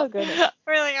horrible. Oh goodness.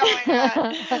 Really, oh my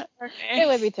God. Okay. It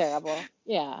would be terrible.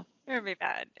 Yeah. It would be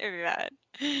bad. It would be bad.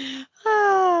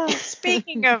 Oh,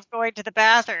 speaking of going to the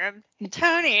bathroom,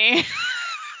 Tony,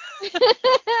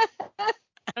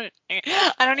 I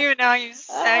don't even know how you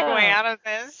segue Oh. out of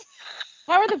this.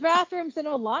 How are the bathrooms in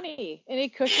Aulani? Any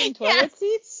cushioned Yeah. toilet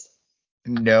seats?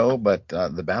 No, but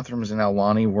the bathrooms in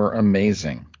Aulani were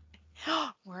amazing.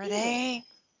 Were Ooh. they?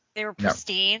 They were No,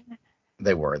 pristine.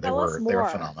 they were. They Tell us were. They were more.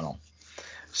 phenomenal.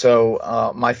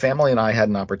 So my family and I had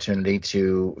an opportunity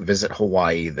to visit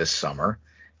Hawaii this summer,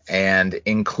 and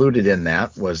included in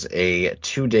that was a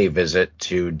 2-day visit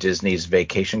to Disney's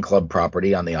Vacation Club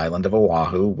property on the island of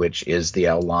Oahu, which is the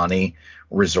Aulani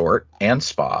Resort and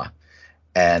Spa.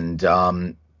 And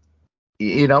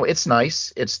it's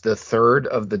nice. It's the third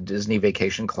of the Disney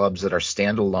Vacation Clubs that are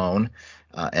standalone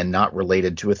and not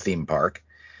related to a theme park.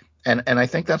 And I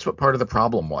think that's what part of the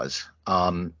problem was.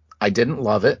 I didn't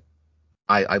love it.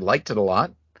 I liked it a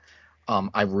lot.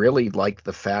 I really liked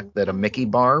the fact that a Mickey Ooh.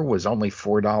 bar was only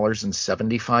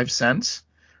 $4.75.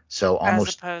 So As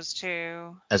almost, opposed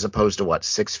to, as opposed to what,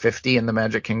 6.50 in the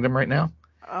Magic Kingdom right now?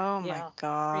 Oh my Yeah,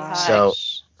 pretty high. So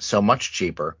gosh. so much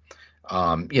cheaper.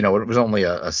 It was only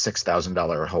a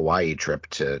 $6,000 Hawaii trip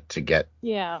to get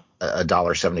Yeah. a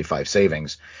 $1.75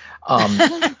 savings. Um,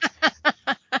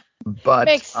 but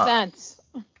Makes sense.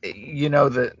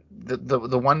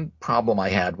 the one problem I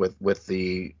had with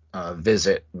the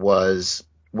visit was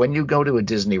when you go to a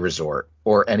Disney resort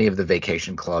or any of the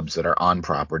vacation clubs that are on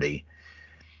property,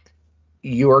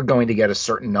 you're going to get a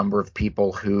certain number of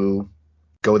people who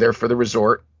go there for the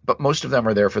resort, but most of them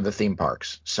are there for the theme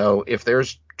parks. So if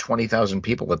there's 20,000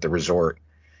 people at the resort,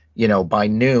 by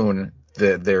noon,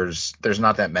 there's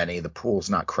not that many. The pool's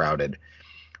not crowded.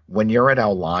 When you're at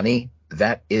Aulani,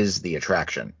 that is the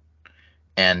attraction.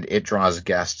 And it draws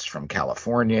guests from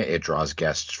California. It draws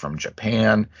guests from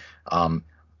Japan. Um,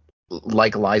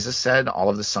 like Liza said, all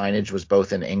of the signage was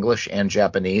both in English and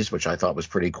Japanese, which I thought was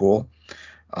pretty cool.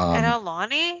 At Um,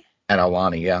 Aulani? at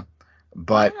Aulani, yeah.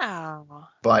 But Wow.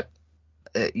 but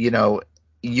uh, you know,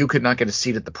 you could not get a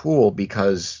seat at the pool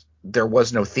because there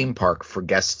was no theme park for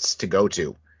guests to go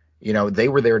to. They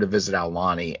were there to visit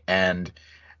Aulani, and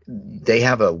they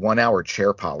have a 1 hour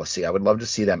chair policy. I would love to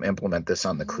see them implement this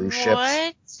on the cruise ships,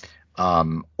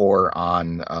 What? or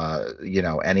on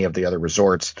any of the other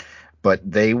resorts. But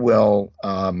they will,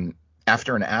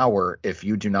 after an hour, if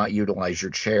you do not utilize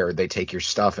your chair, they take your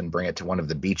stuff and bring it to one of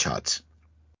the beach huts,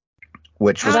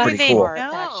 which Well, was How do pretty that's they cool. smart,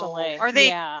 know? actually. Are they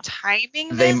Yeah. timing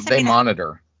They this? I they mean,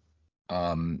 monitor.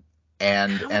 Um,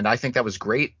 and how? and I think that was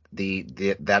great.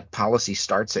 That policy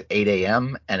starts at 8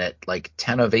 a.m. and at like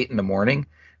 10 of 8 in the morning,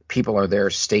 people are there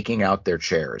staking out their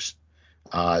chairs.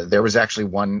 There was actually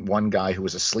one guy who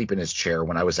was asleep in his chair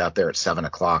when I was out there at 7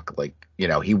 o'clock. Like,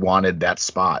 he wanted that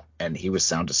spot and he was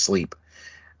sound asleep.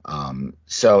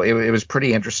 So it was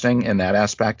pretty interesting in that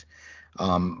aspect.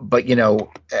 But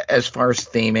as far as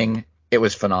theming, it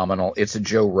was phenomenal. It's a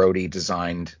Joe Rohde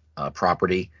designed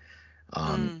property.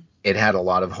 Mm, It had a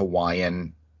lot of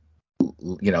Hawaiian,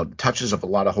 touches of a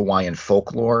lot of Hawaiian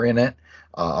folklore in it,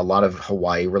 a lot of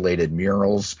Hawaii related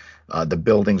murals. The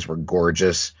buildings were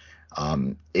gorgeous.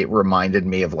 It reminded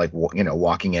me of like,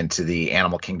 walking into the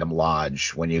Animal Kingdom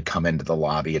Lodge when you come into the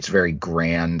lobby. It's very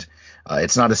grand.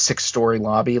 It's not a 6-story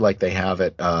lobby like they have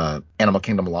at Animal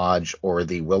Kingdom Lodge or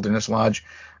the Wilderness Lodge,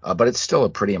 but it's still a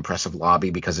pretty impressive lobby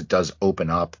because it does open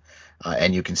up.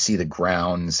 And you can see the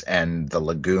grounds and the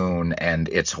lagoon, and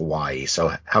it's Hawaii.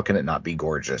 So how can it not be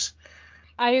gorgeous?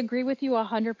 I agree with you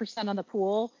 100% on the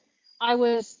pool. I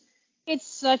was, it's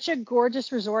such a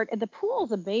gorgeous resort, and the pool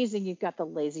is amazing. You've got the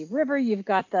lazy river, you've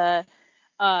got the,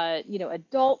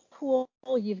 adult pool,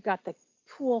 you've got the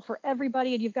pool for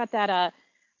everybody, and you've got that,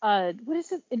 what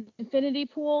is it, infinity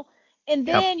pool. And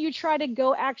Yep. then you try to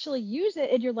go actually use it,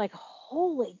 and you're like,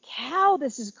 holy cow,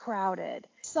 this is crowded.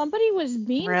 Somebody was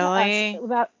mean to us really?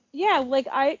 about, yeah, like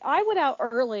I went out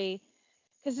early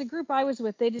because the group I was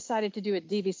with, they decided to do a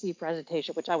DVC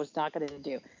presentation, which I was not going to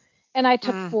do. And I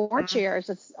took Mm, 4 chairs.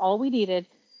 That's all we needed.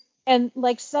 And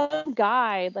like some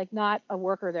guy, like not a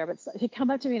worker there, but he'd come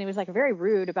up to me and he was like very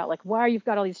rude about like, why you've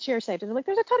got all these chairs saved. And I'm like,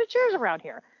 there's a ton of chairs around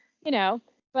here, you know?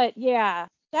 But yeah,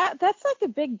 that's like a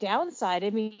big downside. I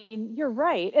mean, you're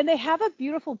right. And they have a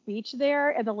beautiful beach there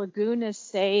and the lagoon is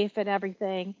safe and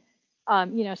everything. So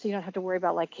you don't have to worry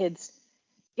about like kids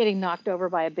getting knocked over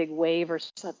by a big wave or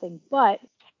something. But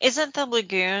Isn't the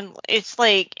lagoon, it's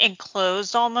like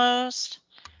enclosed almost?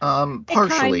 it kind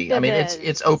Partially. I of mean, it's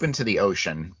is. open to the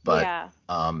ocean, but Yeah.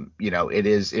 it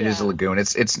is a Yeah. lagoon.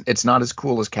 It's not as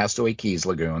cool as Castaway Keys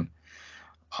Lagoon.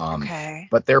 Um, Okay.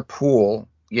 but their pool,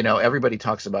 everybody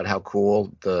talks about how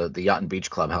cool the Yacht and Beach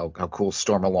Club, how cool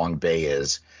Stormalong Bay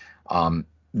is.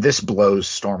 This blows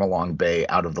Stormalong Bay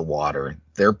out of the water.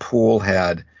 Their pool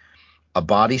had a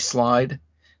body slide.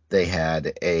 They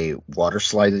had a water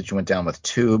slide that you went down with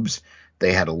tubes.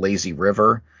 They had a lazy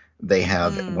river. They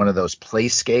have one Mm. of those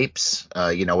playscapes,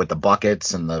 with the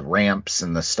buckets and the ramps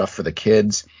and the stuff for the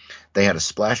kids. They had a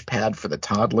splash pad for the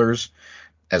toddlers.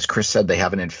 As Chris said, they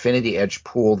have an infinity edge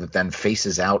pool that then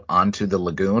faces out onto the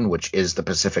lagoon, which is the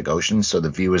Pacific Ocean. So the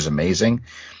view is amazing.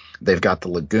 They've got the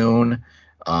lagoon.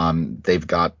 They've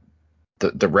got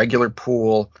the regular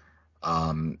pool.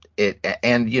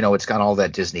 It's got all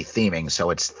that Disney theming, so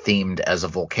it's themed as a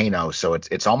volcano. So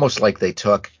it's almost like they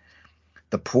took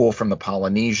the pool from the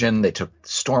Polynesian, they took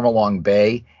Stormalong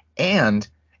Bay, and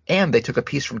and they took a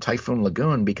piece from Typhoon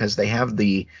Lagoon because they have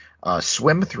the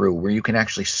swim through where you can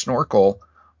actually snorkel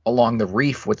along the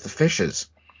reef with the fishes.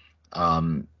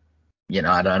 Um,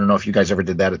 I don't know if you guys ever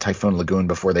did that at Typhoon Lagoon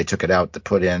before they took it out to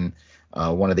put in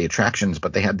one of the attractions,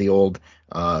 but they had the old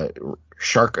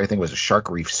shark, I think it was a shark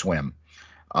reef swim.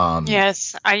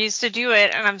 Yes, I used to do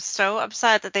it, and I'm so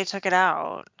upset that they took it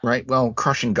out. Right. Well,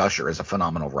 Crush and Gusher is a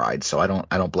phenomenal ride, so I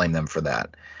don't blame them for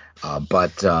that.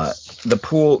 But the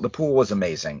pool was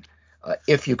amazing,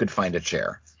 if you could find a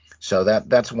chair. So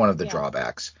that's one of the Yeah.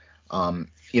 drawbacks.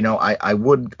 I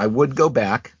would go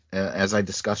back, as I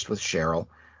discussed with Cheryl.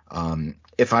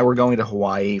 If I were going to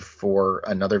Hawaii for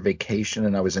another vacation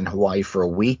and I was in Hawaii for a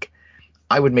week,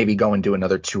 I would maybe go and do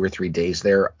another 2 or 3 days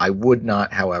there. I would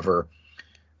not, however,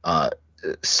 uh,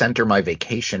 center my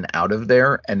vacation out of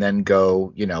there and then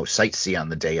go, sightsee on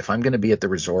the day. If I'm going to be at the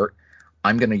resort,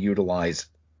 I'm going to utilize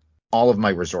all of my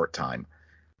resort time.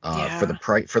 For the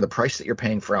Yeah. price that you're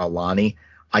paying for Aulani,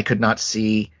 I could not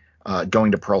see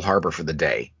going to Pearl Harbor for the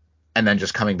day and then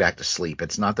just coming back to sleep.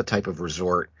 It's not the type of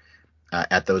resort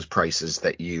at those prices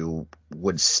that you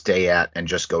would stay at and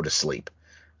just go to sleep.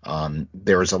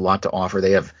 There is a lot to offer.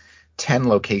 They have 10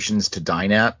 locations to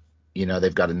dine at.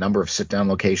 They've got a number of sit down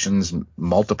locations,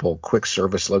 multiple quick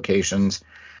service locations.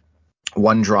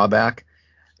 One drawback,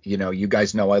 you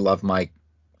guys know I love my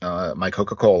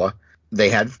Coca-Cola. They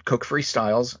had Coke free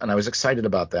styles, and I was excited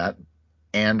about that.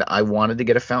 And I wanted to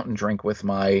get a fountain drink with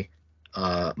my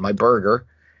burger.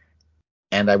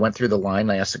 And I went through the line.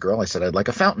 I asked the girl, I said, I'd like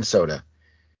a fountain soda.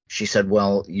 She said,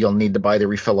 well, you'll need to buy the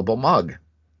refillable mug.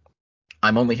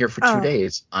 I'm only here for two Oh,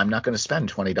 days. I'm not going to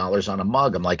spend $20 on a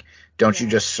mug. I'm like, don't you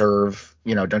Yeah. just serve,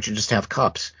 don't you just have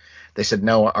cups? They said,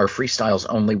 no, our freestyles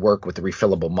only work with the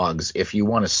refillable mugs. If you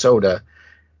want a soda,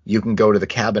 you can go to the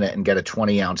cabinet and get a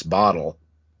 20-ounce bottle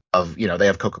of, they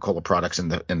have Coca-Cola products in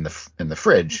the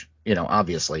fridge,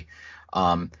 obviously.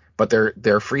 But their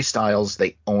freestyles,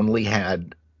 they only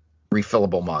had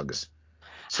refillable mugs.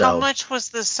 how So, much was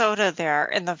the soda there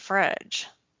in the fridge?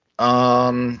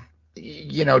 um,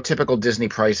 typical Disney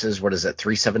prices, what is it,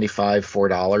 3.75,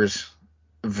 $4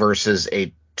 versus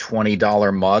a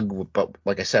 $20 mug. But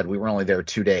like I said, we were only there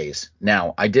 2 days.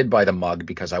 Now, I did buy the mug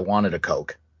because I wanted a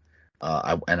Coke.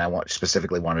 I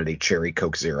specifically wanted a cherry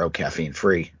Coke Zero, caffeine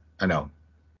free. I know.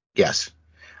 Yes.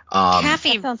 That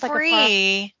Caffeine sounds like a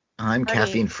free. I'm party.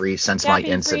 caffeine free since my Caffeine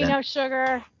free, incident. no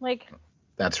sugar. Like,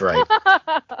 That's right.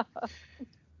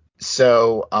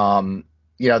 So,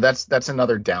 that's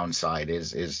another downside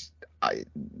is I,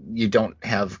 you don't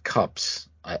have cups.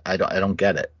 I don't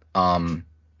get it.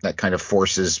 That kind of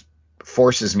forces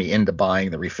me into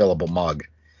buying the refillable mug,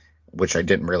 which I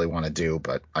didn't really want to do,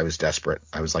 but I was desperate.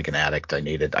 I was like an addict. I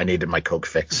needed my Coke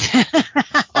fix. did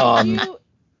Um, you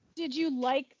did you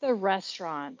like the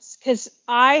restaurants? Because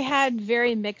I had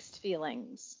very mixed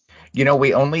feelings.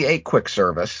 we only ate quick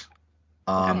service.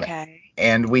 Um, Okay. Okay.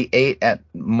 and we ate at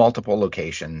multiple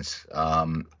locations.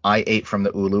 I ate from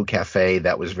the Ulu Cafe.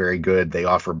 That was very good. They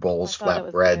offer I bowls, thought it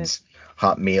was good. flatbreads,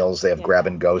 hot meals. They have grab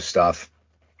Yeah. and go stuff.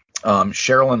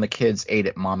 Cheryl and the kids ate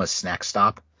at Mama's Snack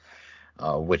Stop,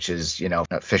 which is,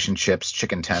 fish and chips,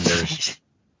 chicken tenders.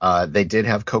 They did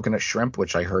have coconut shrimp,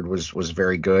 which I heard was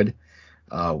very good.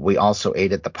 We also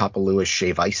ate at the Papa Louis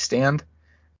Shave Ice stand,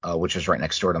 which is right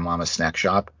next door to Mama's Snack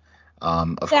Shop.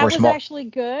 Of That course, was actually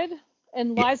good.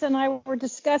 And yeah, Liza and I were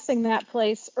discussing that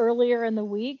place earlier in the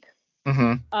week.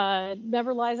 mhm.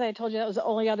 Remember, Liza, I told you that was the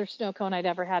only other snow cone I'd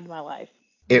ever had in my life.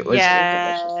 It was It was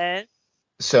delicious. Yes.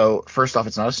 So first off,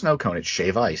 it's not a snow cone; it's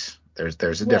shave ice. There's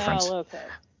a Well, difference. okay. Is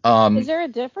Um, there a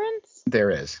difference? there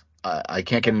is. I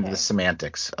can't get into the Okay.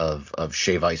 semantics of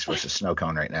shave ice versus snow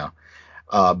cone right now.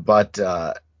 But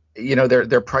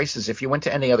their prices. If you went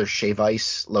to any other shave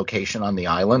ice location on the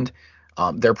island,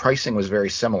 their pricing was very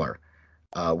similar.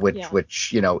 Which Yeah.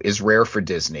 which is rare for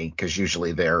Disney because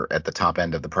usually they're at the top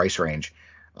end of the price range.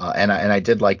 And I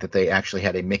did like that they actually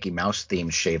had a Mickey Mouse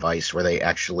themed shave ice where they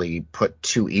actually put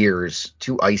two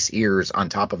ice ears on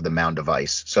top of the mound of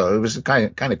ice. So it was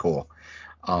kind of cool.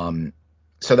 Um,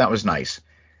 so that was nice.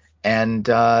 And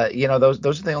those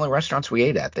are the only restaurants we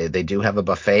ate at. They do have a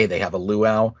buffet. They have a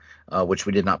luau, which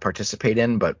we did not participate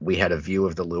in, but we had a view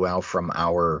of the luau from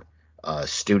our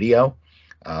studio.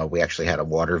 We actually had a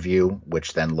water view,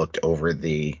 which then looked over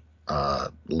the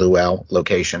luau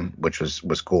location, which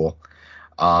was cool.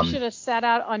 You Um, should have sat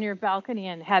out on your balcony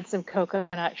and had some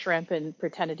coconut shrimp and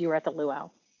pretended you were at the luau.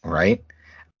 right.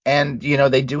 And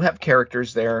they do have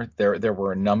characters there. There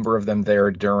were a number of them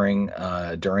there during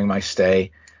my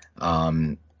stay.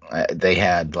 Um, they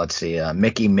had, let's see,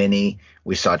 Mickey, Minnie.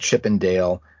 We saw Chip and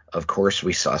Dale. Of course,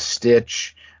 we saw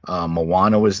Stitch.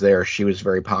 Moana was there. She was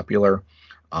very popular.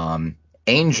 Um,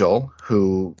 Angel,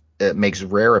 who makes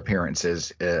rare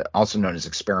appearances, also known as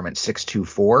Experiment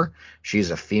 624.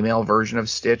 She's a female version of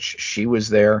Stitch. She was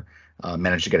there.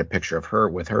 Managed to get a picture of her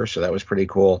with her, so that was pretty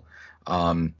cool.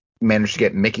 Managed to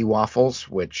get Mickey waffles,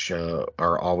 which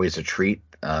are always a treat.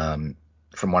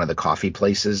 from one of the coffee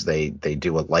places. They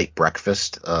do a light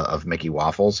breakfast of Mickey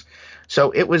waffles.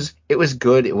 So it was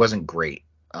good. It wasn't great,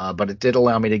 but it did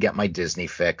allow me to get my Disney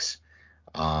fix.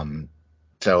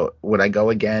 So would I go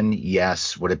again?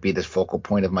 Yes. Would it be the focal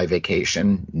point of my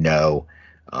vacation? No.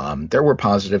 There were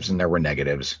positives and there were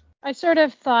negatives. I sort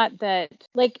of thought that,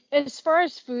 like, as far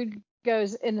as food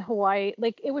goes in Hawaii,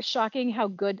 like, it was shocking how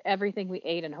good everything we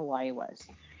ate in Hawaii was.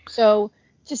 So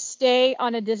to stay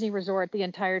on a Disney resort the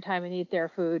entire time and eat their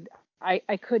food, I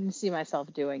couldn't see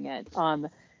myself doing it.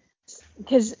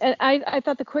 Because I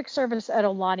thought the quick service at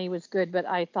Aulani was good, but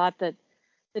I thought that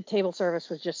the table service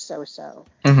was just so.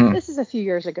 Mm-hmm. This is a few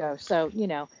years ago, so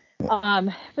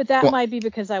but that Well, might be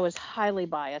because I was highly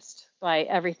biased by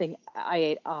everything I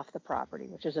ate off the property,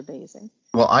 which is amazing.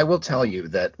 well, I will tell So you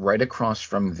that right across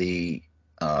from the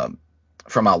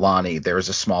from Aulani, there is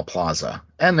a small plaza,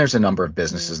 and there's a number of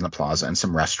businesses in the plaza and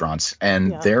some restaurants,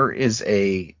 and yeah. there is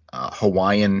a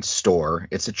Hawaiian store.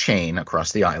 It's a chain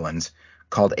across the islands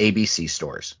called ABC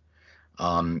Stores.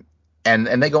 Um,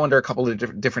 and they go under a couple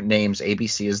of different names.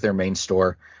 ABC is their main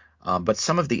store, but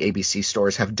some of the ABC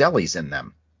stores have delis in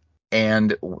them.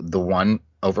 And the one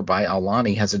over by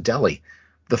Aulani has a deli.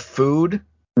 The food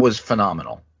was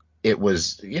phenomenal. It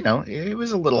was, it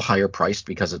was a little higher priced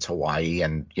because it's Hawaii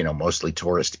and, mostly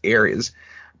tourist areas.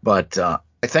 But I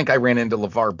think I ran into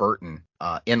LeVar Burton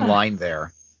in Ugh, line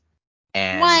there.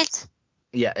 And What?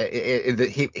 yeah, I it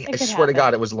could swear to happen.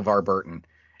 God, it was LeVar Burton.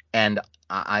 And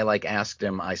I like asked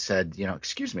him, I said,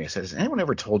 excuse me. I said, has anyone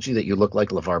ever told you that you look like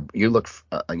LeVar? You look,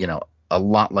 a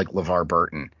lot like LeVar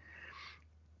Burton.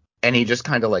 And he just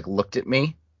kind of like looked at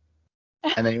me.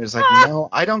 And then he was like, no,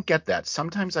 I don't get that.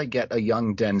 Sometimes I get a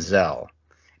young Denzel.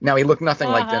 Now, he looked nothing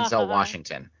like Denzel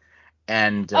Washington.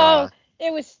 And Oh,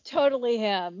 it was totally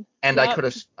him. I Yep. could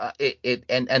have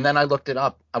and then I looked it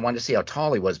up. I wanted to see how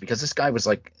tall he was because this guy was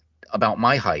like about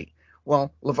my height.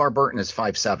 Well, LeVar Burton is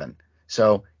 5'7",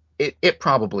 so it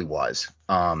probably was.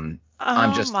 I'm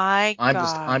Oh just my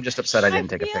I'm just upset I gosh. I didn't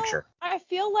take a feel picture. I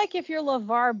feel like if you're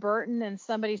LeVar Burton and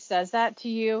somebody says that to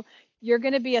you, you're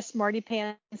going to be a smarty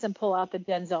pants and pull out the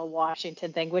Denzel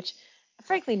Washington thing, which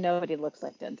frankly nobody looks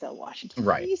like Denzel Washington.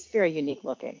 Right. He's very unique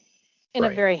looking in a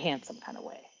Right. very handsome kind of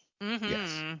way.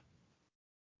 Yes.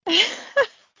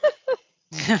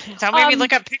 Mm-hmm. Don't make me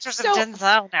look up pictures of so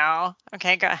Denzel now.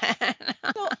 Okay, go ahead.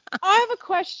 so I have a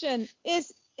question.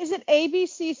 Is it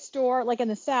ABC store, like in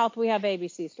the South we have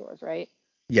ABC stores, right?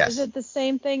 Is Yes. it the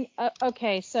same thing?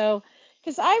 Okay, so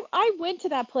because I went to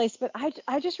that place, but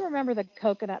I just remember the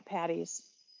coconut patties.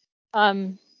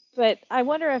 But I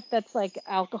wonder if that's like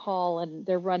alcohol and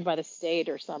they're run by the state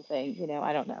or something.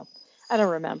 I don't know. I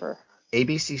don't remember.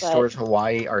 ABC But stores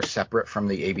Hawaii are separate from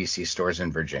the ABC stores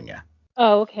in Virginia.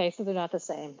 oh, okay, so they're not the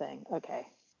same thing. Okay.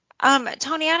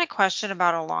 Tony, I had a question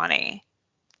about Aulani.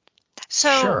 So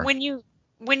Sure. when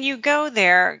you go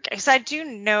there, because I do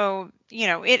know,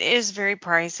 it is very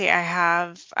pricey. I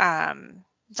have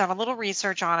done a little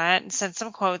research on it and sent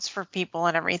some quotes for people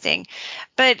and everything.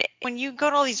 But when you go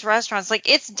to all these restaurants, like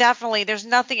it's definitely there's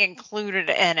nothing included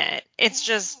in it. It's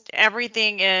just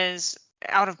everything is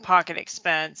out of pocket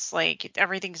expense. Like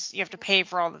everything's you have to pay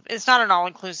for all. It's not an all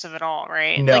inclusive at all,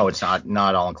 right? No, Like it's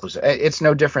not all inclusive. It's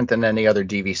no different than any other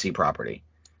DVC property.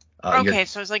 Your okay,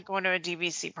 so it's like going to a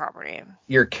DVC property.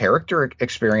 your character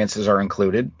experiences are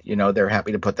included. They're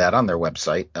happy to put that on their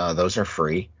website. Those are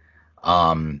free.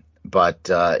 But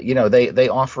they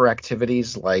offer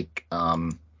activities like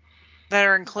That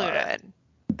are uh, included.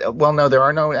 well, no, there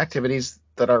are no activities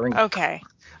that are in. Okay.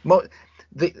 Mo-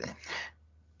 the,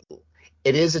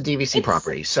 it is a DVC It's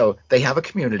property, so they have a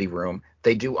community room.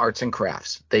 They do arts and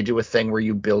crafts. They do a thing where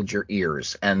you build your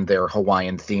ears, and they're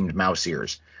Hawaiian themed mouse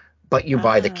ears, but you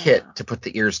buy the kit Ah. to put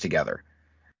the ears together.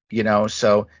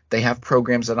 So they have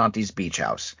programs at Auntie's Beach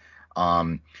House.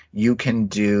 You can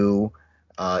do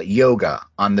yoga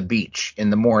on the beach in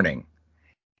the morning.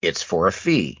 It's for a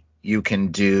fee. You can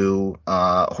do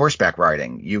horseback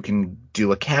riding. You can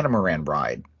do a catamaran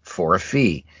ride for a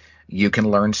fee. You can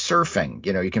learn surfing.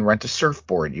 You can rent a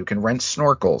surfboard. You can rent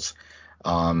snorkels.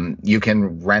 You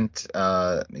can rent,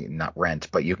 not rent,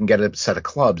 but you can get a set of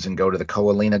clubs and go to the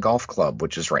Koalina Golf Club,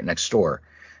 which is right next door.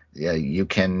 Yeah, you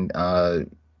can, go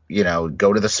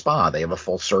to the spa. They have a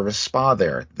full service spa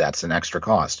there. That's an extra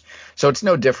cost. So it's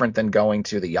no different than going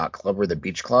to the yacht club or the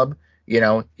beach club. You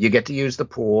get to use the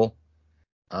pool.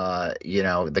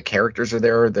 The characters are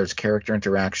there. There's character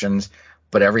interactions,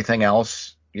 but everything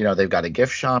else, they've got a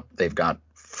gift shop. They've got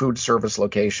food service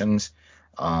locations.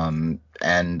 And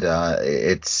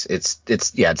it's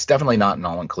definitely not an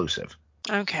all inclusive.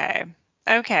 Okay.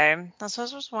 Okay. That's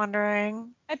what I was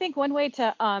wondering. I think one way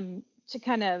to to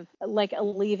kind of like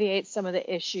alleviate some of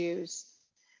the issues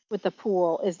with the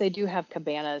pool is they do have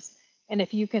cabanas. And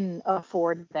if you can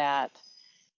afford that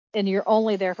and you're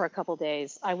only there for a couple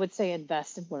days, I would say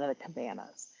invest in one of the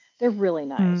cabanas. They're really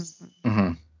nice.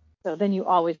 Mm-hmm. So then you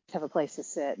always have a place to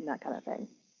sit and that kind of thing.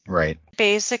 Right.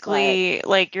 Basically,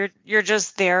 like you're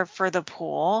just there for the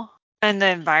pool and the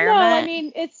No, I environment.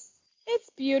 mean it's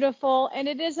beautiful and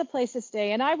it is a place to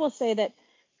stay. And I will say that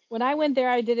when I went there,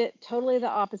 I did it totally the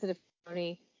opposite of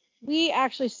Tony. We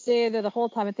actually stayed there the whole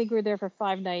time. I think we were there for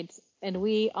 5 nights, and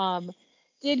we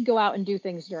did go out and do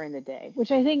things during the day,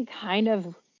 which I think kind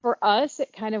of for us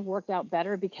it kind of worked out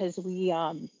better because we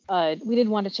didn't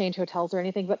want to change hotels or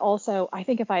anything. But also, I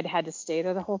think if I'd had to stay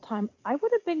there the whole time, I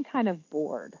would have been kind of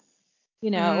bored.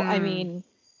 You know, I mean,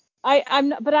 I'm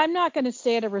not going to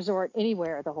stay at a resort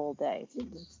anywhere the whole day.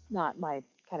 It's not my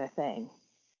kind of thing.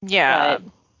 Yeah.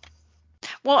 But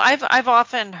Well, I've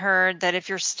often heard that if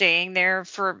you're staying there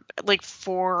for like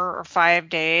 4 or 5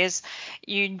 days,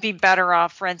 you'd be better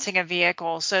off renting a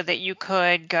vehicle so that you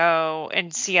could go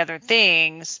and see other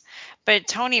things. But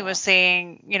Tony was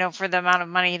saying, for the amount of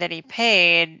money that he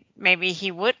paid, maybe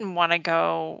he wouldn't want to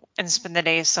go and spend the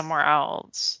day somewhere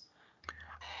else.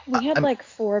 we had like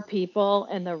 4 people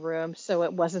in the room, so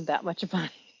it wasn't that much money.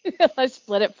 I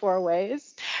split it 4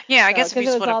 ways. Yeah, I So, guess if you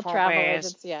because it was split it all four travel ways.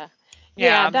 agents, yeah.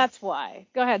 Yeah, Yeah. that's why.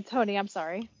 Go ahead, Tony, I'm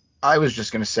sorry. I was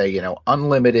just going to say,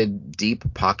 unlimited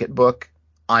deep pocketbook,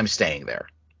 I'm staying there.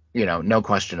 No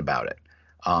question about it.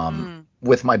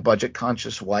 With my budget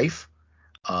conscious wife,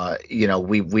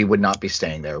 we would not be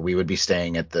staying there. We would be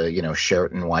staying at the,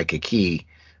 Sheraton Waikiki,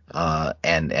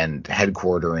 and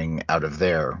headquartering out of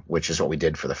there, which is what we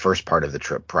did for the first part of the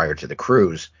trip prior to the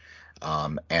cruise.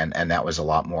 And that was a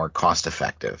lot more cost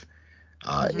effective.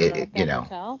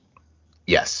 Hotel?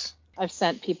 Yes. I've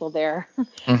sent people there.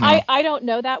 Mm-hmm. I don't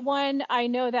know that one. I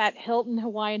know that Hilton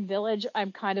Hawaiian Village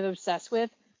I'm kind of obsessed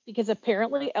with because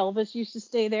apparently Elvis used to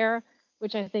stay there,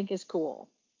 which I think is cool.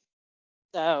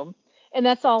 So, and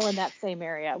that's all in that same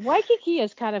area. Waikiki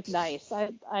is kind of nice.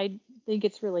 I think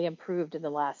it's really improved in the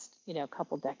last,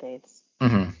 couple decades.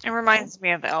 Mm-hmm. It reminds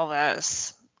me of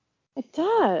Elvis. It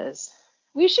does.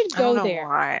 We should I don't go know there.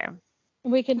 why.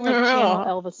 We can like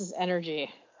channel Elvis's energy.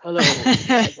 Hello,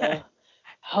 Liza.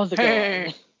 How's it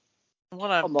going? I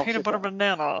want a peanut butter Mexico.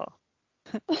 banana.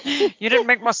 You didn't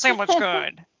make my sandwich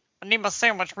good. I need my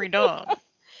sandwich redone.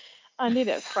 I need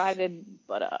it fried in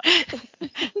butter.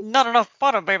 Not enough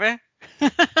butter, baby.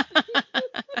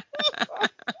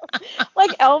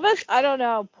 Like Elvis? I don't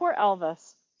know. Poor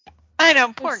Elvis. I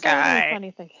know, poor There's so many guy.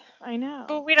 funny things. I know.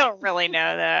 But we don't really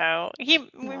know though. We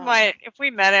No. might, if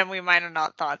we met him, we might have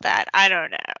not thought that. I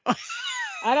don't know.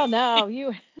 I don't know.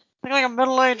 You Look like a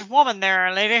middle-aged woman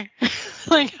there, lady.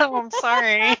 Like, oh, I'm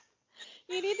sorry.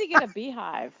 you need to get a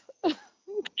beehive.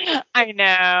 I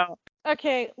know.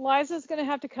 Okay, Liza's gonna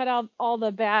have to cut out all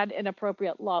the bad,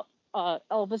 inappropriate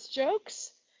Elvis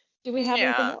jokes. Do we have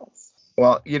anything Yeah. else?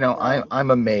 Well, I'm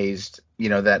amazed,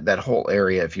 that whole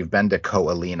area, if you've been to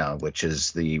Ko'olina, which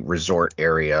is the resort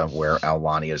area where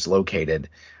Aulani is located,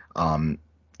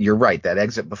 you're right. That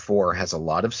exit before has a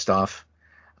lot of stuff,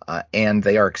 and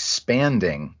they are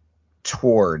expanding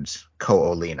towards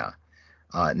Ko'olina.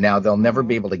 Now, they'll never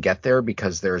be able to get there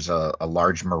because there's a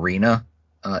large marina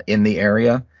in the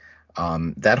area.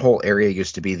 That whole area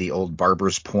used to be the old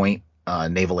Barbers Point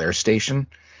Naval Air Station.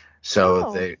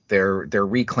 So they're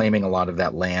reclaiming a lot of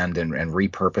that land and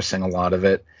repurposing a lot of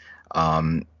it.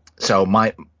 So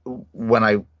when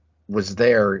I was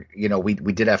there, we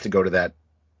did have to go to that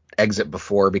exit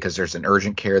before because there's an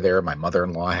urgent care there. My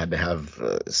mother-in-law had to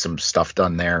have some stuff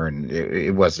done there, and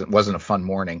it wasn't a fun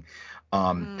morning.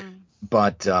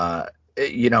 But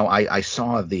I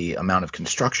saw the amount of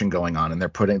construction going on, and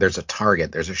there's a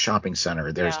Target, there's a shopping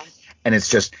center, and it's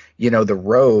just, the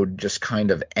road just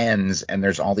kind of ends and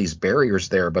there's all these barriers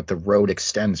there, but the road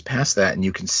extends past that and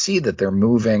you can see that they're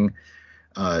moving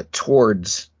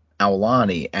towards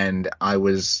Aulani. And I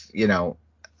was,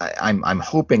 I'm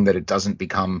hoping that it doesn't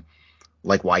become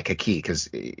like Waikiki, because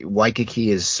Waikiki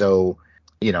is so,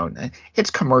 it's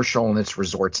commercial and it's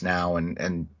resorts now.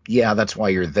 And yeah, that's why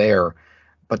you're there.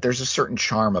 But there's a certain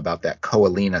charm about that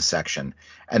Ko'olina section.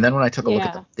 And then when I took a look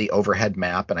at the overhead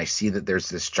map and I see that there's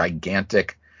this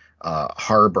gigantic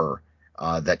harbor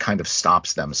that kind of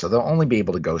stops them. So they'll only be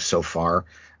able to go so far,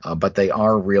 but they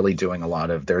are really doing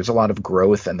there's a lot of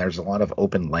growth and there's a lot of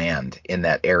open land in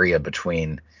that area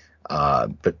between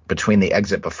the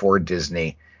exit before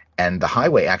Disney and the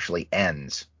highway actually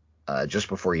ends just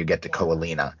before you get to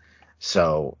Ko'olina.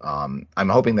 So I'm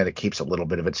hoping that it keeps a little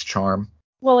bit of its charm.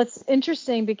 Well, it's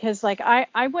interesting because like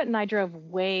I went and I drove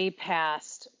way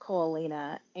past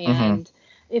Aulani, Hmm. and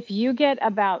if you get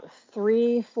about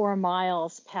 3-4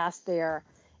 miles past there,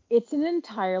 it's an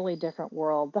entirely different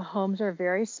world. The homes are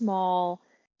very small.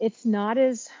 It's not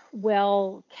as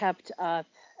well kept up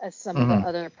as some of the Hmm.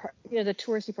 other, the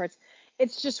touristy parts.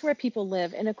 It's just where people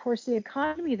live, and of course, the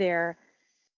economy there.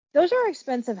 Those are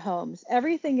expensive homes.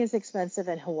 Everything is expensive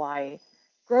in Hawaii.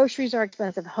 Groceries are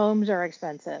expensive. Homes are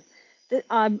expensive.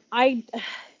 I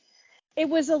It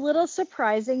was a little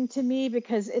surprising to me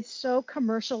because it's so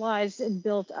commercialized and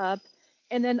built up.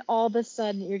 And then all of a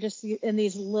sudden, you're just in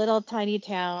these little tiny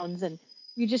towns and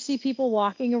you just see people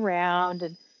walking around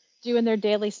and doing their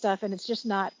daily stuff. And it's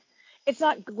not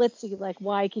glitzy like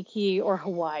Waikiki or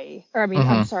Hawaii, or I mean,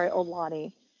 I'm Hmm. sorry,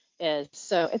 Aulani is.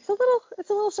 So it's a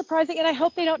little surprising. And I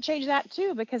hope they don't change that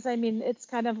too, because I mean, it's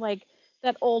kind of like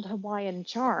that old Hawaiian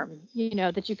charm,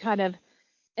 that you kind of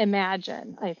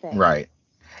imagine, I think. Right.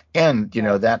 And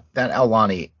So, that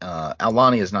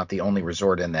Aulani is not the only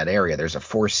resort in that area. There's a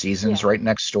Four Seasons yeah. right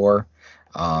next door.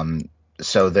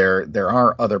 So there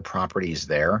are other properties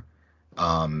there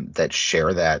that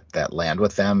share that land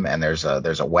with them. And there's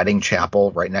a wedding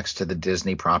chapel right next to the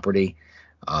Disney property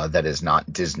that is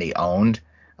not Disney owned.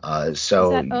 Is So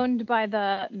that owned by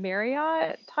the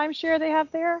Marriott timeshare they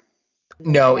have there?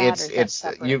 Is it no, that or is that it's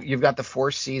separate? you've got the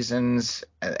Four Seasons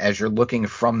as you're looking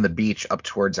from the beach up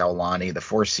towards Aulani. The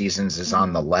Four Seasons is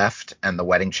on the Hmm. left, and the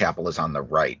wedding chapel is on the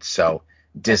right. So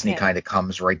Disney Okay. kind of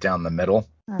comes right down the middle.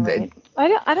 All They, right.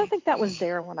 I don't think that was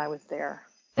there when I was there.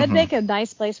 That'd mhm, make a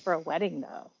nice place for a wedding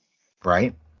though.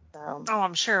 right? So, Oh,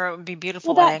 I'm sure it would be a well,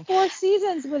 beautiful that wedding. Four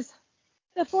Seasons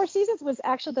was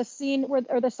actually the scene where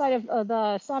or the site of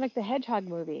the Sonic the Hedgehog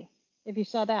movie. If you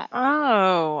saw that,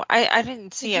 Oh, I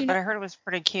didn't see did it, you but know? I heard it was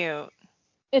pretty cute.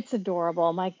 It's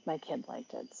adorable. My kid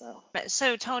liked it. So,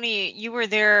 So, Tony, you were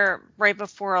there right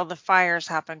before all the fires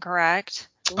happened, correct?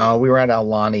 ooh, We were at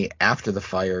Aulani after the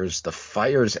fires. The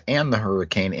fires and the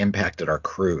hurricane impacted our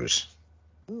cruise.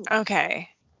 ooh, Okay.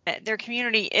 Their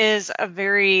community is a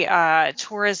very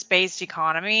tourist-based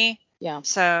economy. yeah.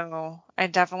 So I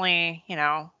definitely,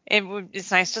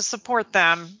 it's nice to support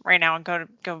them right now and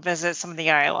go visit some of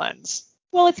the islands.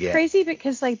 Well, it's Yeah. crazy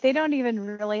because like they don't even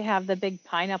really have the big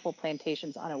pineapple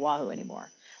plantations on Oahu anymore.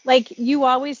 Like you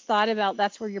always thought about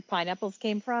that's where your pineapples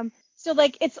came from. So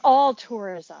like it's all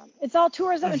tourism. It's all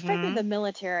tourism and frankly Hmm. the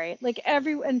military. Like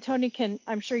and Tony can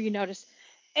I'm sure you notice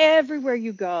everywhere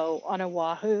you go on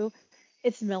Oahu,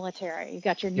 it's military. You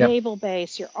got your Yep. naval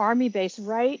base, your army base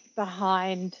right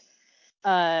behind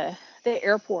uh the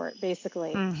airport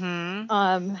basically. Hmm.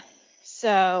 Um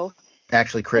so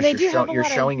Actually, and Chris, they do have a you're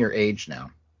lot of showing your age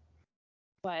now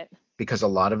what? because a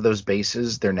lot of those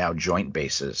bases they're now joint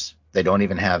bases. They don't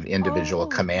even have individual Oh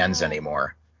commands yeah.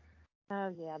 anymore.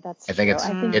 Oh yeah, that's I think true.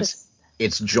 I think it's this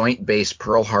it's Joint Base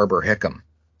Pearl Harbor Hickam.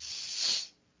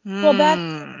 well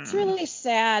that's Hmm. really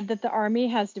sad that the Army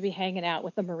has to be hanging out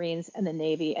with the Marines and the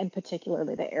Navy and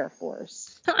particularly the Air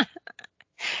Force.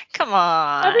 Come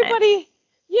on. Everybody,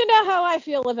 you know how I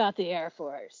feel about the Air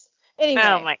Force. Oh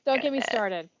Anyway, my don't get me goodness.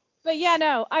 started. But yeah,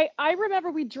 no, I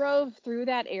remember we drove through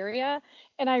that area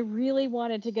and I really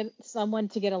wanted to get someone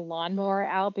to get a lawnmower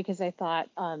out because I thought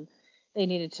they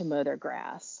needed to mow their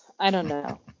grass. I don't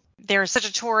know. There's such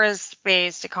a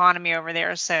tourist-based economy over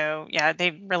there, so yeah,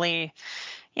 they really,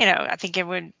 I think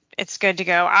it's good to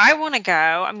go. I want to go.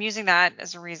 I'm using that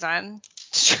as a reason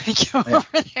to try to go Yeah.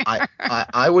 over I, there.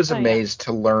 I was Oh yeah. amazed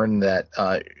to learn that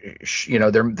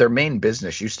their main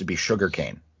business used to be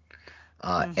sugarcane.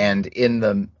 And Hmm. in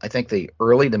the I think the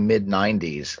early to mid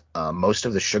 90s, most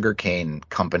of the sugarcane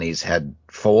companies had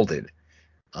folded.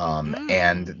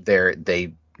 And Mm.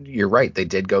 you're right, they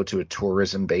did go to a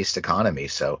tourism based economy.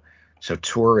 So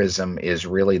tourism is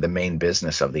really the main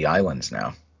business of the islands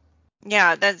now.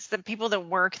 Yeah, that's the people that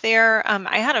work there.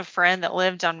 I had a friend that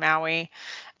lived on Maui,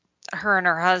 her and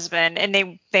her husband,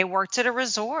 and they worked at a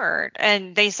resort,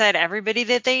 and they said everybody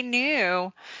that they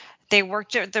knew, they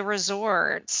worked at the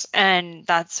resorts, and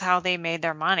that's how they made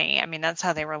their money. I mean, that's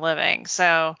how they were living.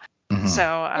 So, Hmm. so,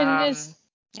 And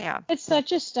yeah. it's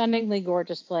such a stunningly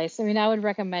gorgeous place. I mean, I would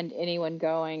recommend anyone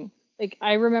going. Like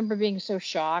I remember being so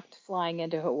shocked flying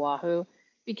into Oahu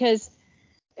because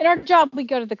in our job we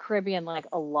go to the Caribbean like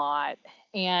a lot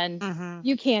and Hmm.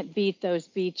 you can't beat those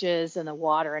beaches and the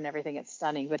water and everything. It's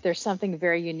stunning, but there's something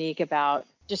very unique about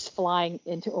just flying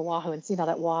into Oahu and seeing all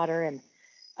that water and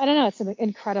I don't know, it's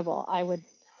incredible. I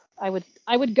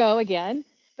would go again,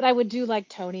 but I would do like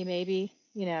Tony maybe,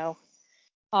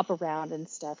 hop around and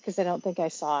stuff because I don't think I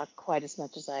saw quite as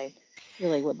much as I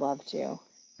really would love to.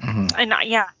 Hmm. And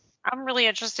yeah, I'm really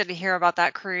interested to hear about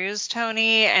that cruise,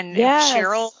 Tony, and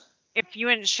Yes. if you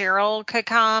and Cheryl could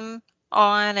come.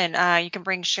 on, and you can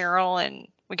bring Cheryl and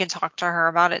we can talk to her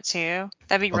about it too.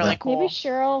 That'd be really cool. Maybe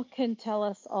Cheryl can tell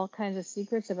us all kinds of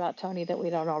secrets about Tony that we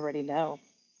don't already know.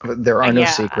 There are no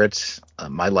secrets.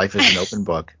 My life is an open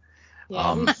book.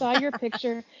 Yeah, we saw your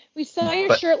picture. We saw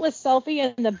your shirtless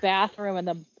selfie in the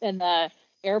bathroom in the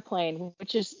airplane,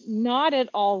 which is not at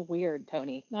all weird,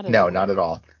 Tony. Not at all. Not at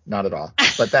all. Not at all.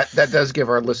 But that does give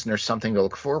our listeners something to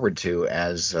look forward to.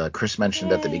 As Chris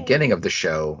mentioned at the beginning of the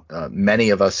show, many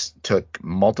of us took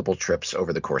multiple trips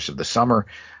over the course of the summer.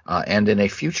 And in a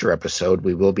future episode,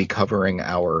 we will be covering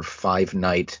our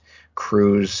 5-night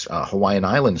cruise, Hawaiian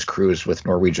Islands cruise with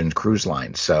Norwegian Cruise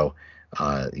Line. So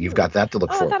you've got that to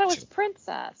look forward to. I thought it was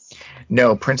Princess.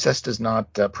 No, Princess does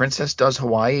not. Princess does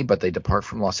Hawaii, but they depart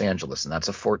from Los Angeles, and that's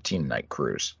a 14-night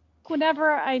cruise.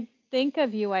 Whenever I think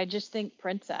of you, I just think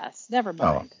Princess. Never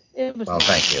mind.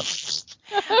 Thank you.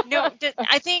 No,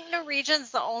 I think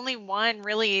Norwegian's the only one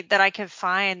really that I could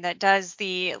find that does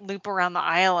the loop around the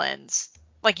islands.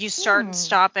 Like you start and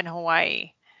stop in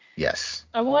Hawaii. Yes.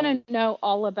 I want to know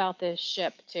all about this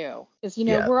ship too, because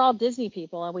we're all Disney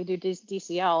people and we do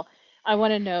DCL. I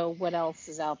want to know what else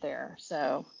is out there.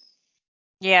 So.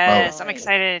 Yes, I'm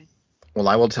excited. Well,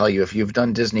 I will tell you, if you've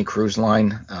done Disney Cruise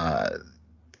Line,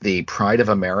 the Pride of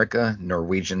America,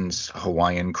 Norwegian's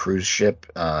Hawaiian cruise ship,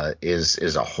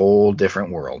 is a whole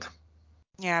different world.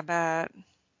 Yeah, I bet.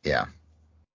 Yeah.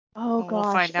 Oh, gosh. We'll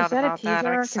find out is that about a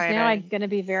teaser? Because now I'm going to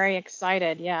be very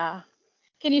excited. Yeah.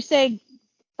 Can you say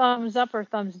thumbs up or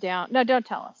thumbs down? No, don't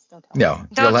tell us. No,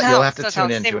 you'll have to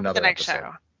tune into another episode.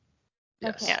 Show.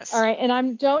 Yes. Okay. Yes. All right.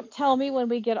 And don't tell me when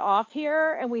we get off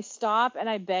here and we stop, and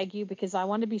I beg you, because I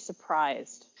want to be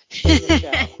surprised during the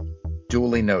show.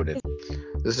 Duly noted.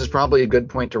 This is probably a good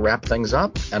point to wrap things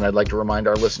up, and I'd like to remind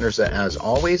our listeners that, as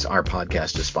always, our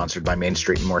podcast is sponsored by Main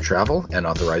Street and More Travel, an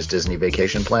authorized Disney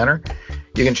vacation planner.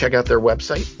 You can check out their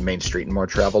website,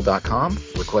 mainstreetandmoretravel.com,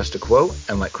 request a quote,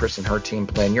 and let Chris and her team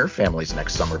plan your family's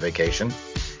next summer vacation.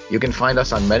 You can find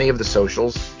us on many of the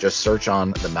socials. Just search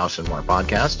on the Mouse and More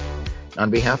podcast. On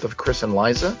behalf of Chris and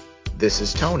Liza, this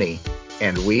is Tony,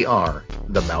 and we are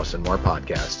the Mouse and More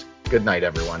podcast. Good night,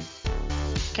 everyone.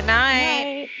 Good night.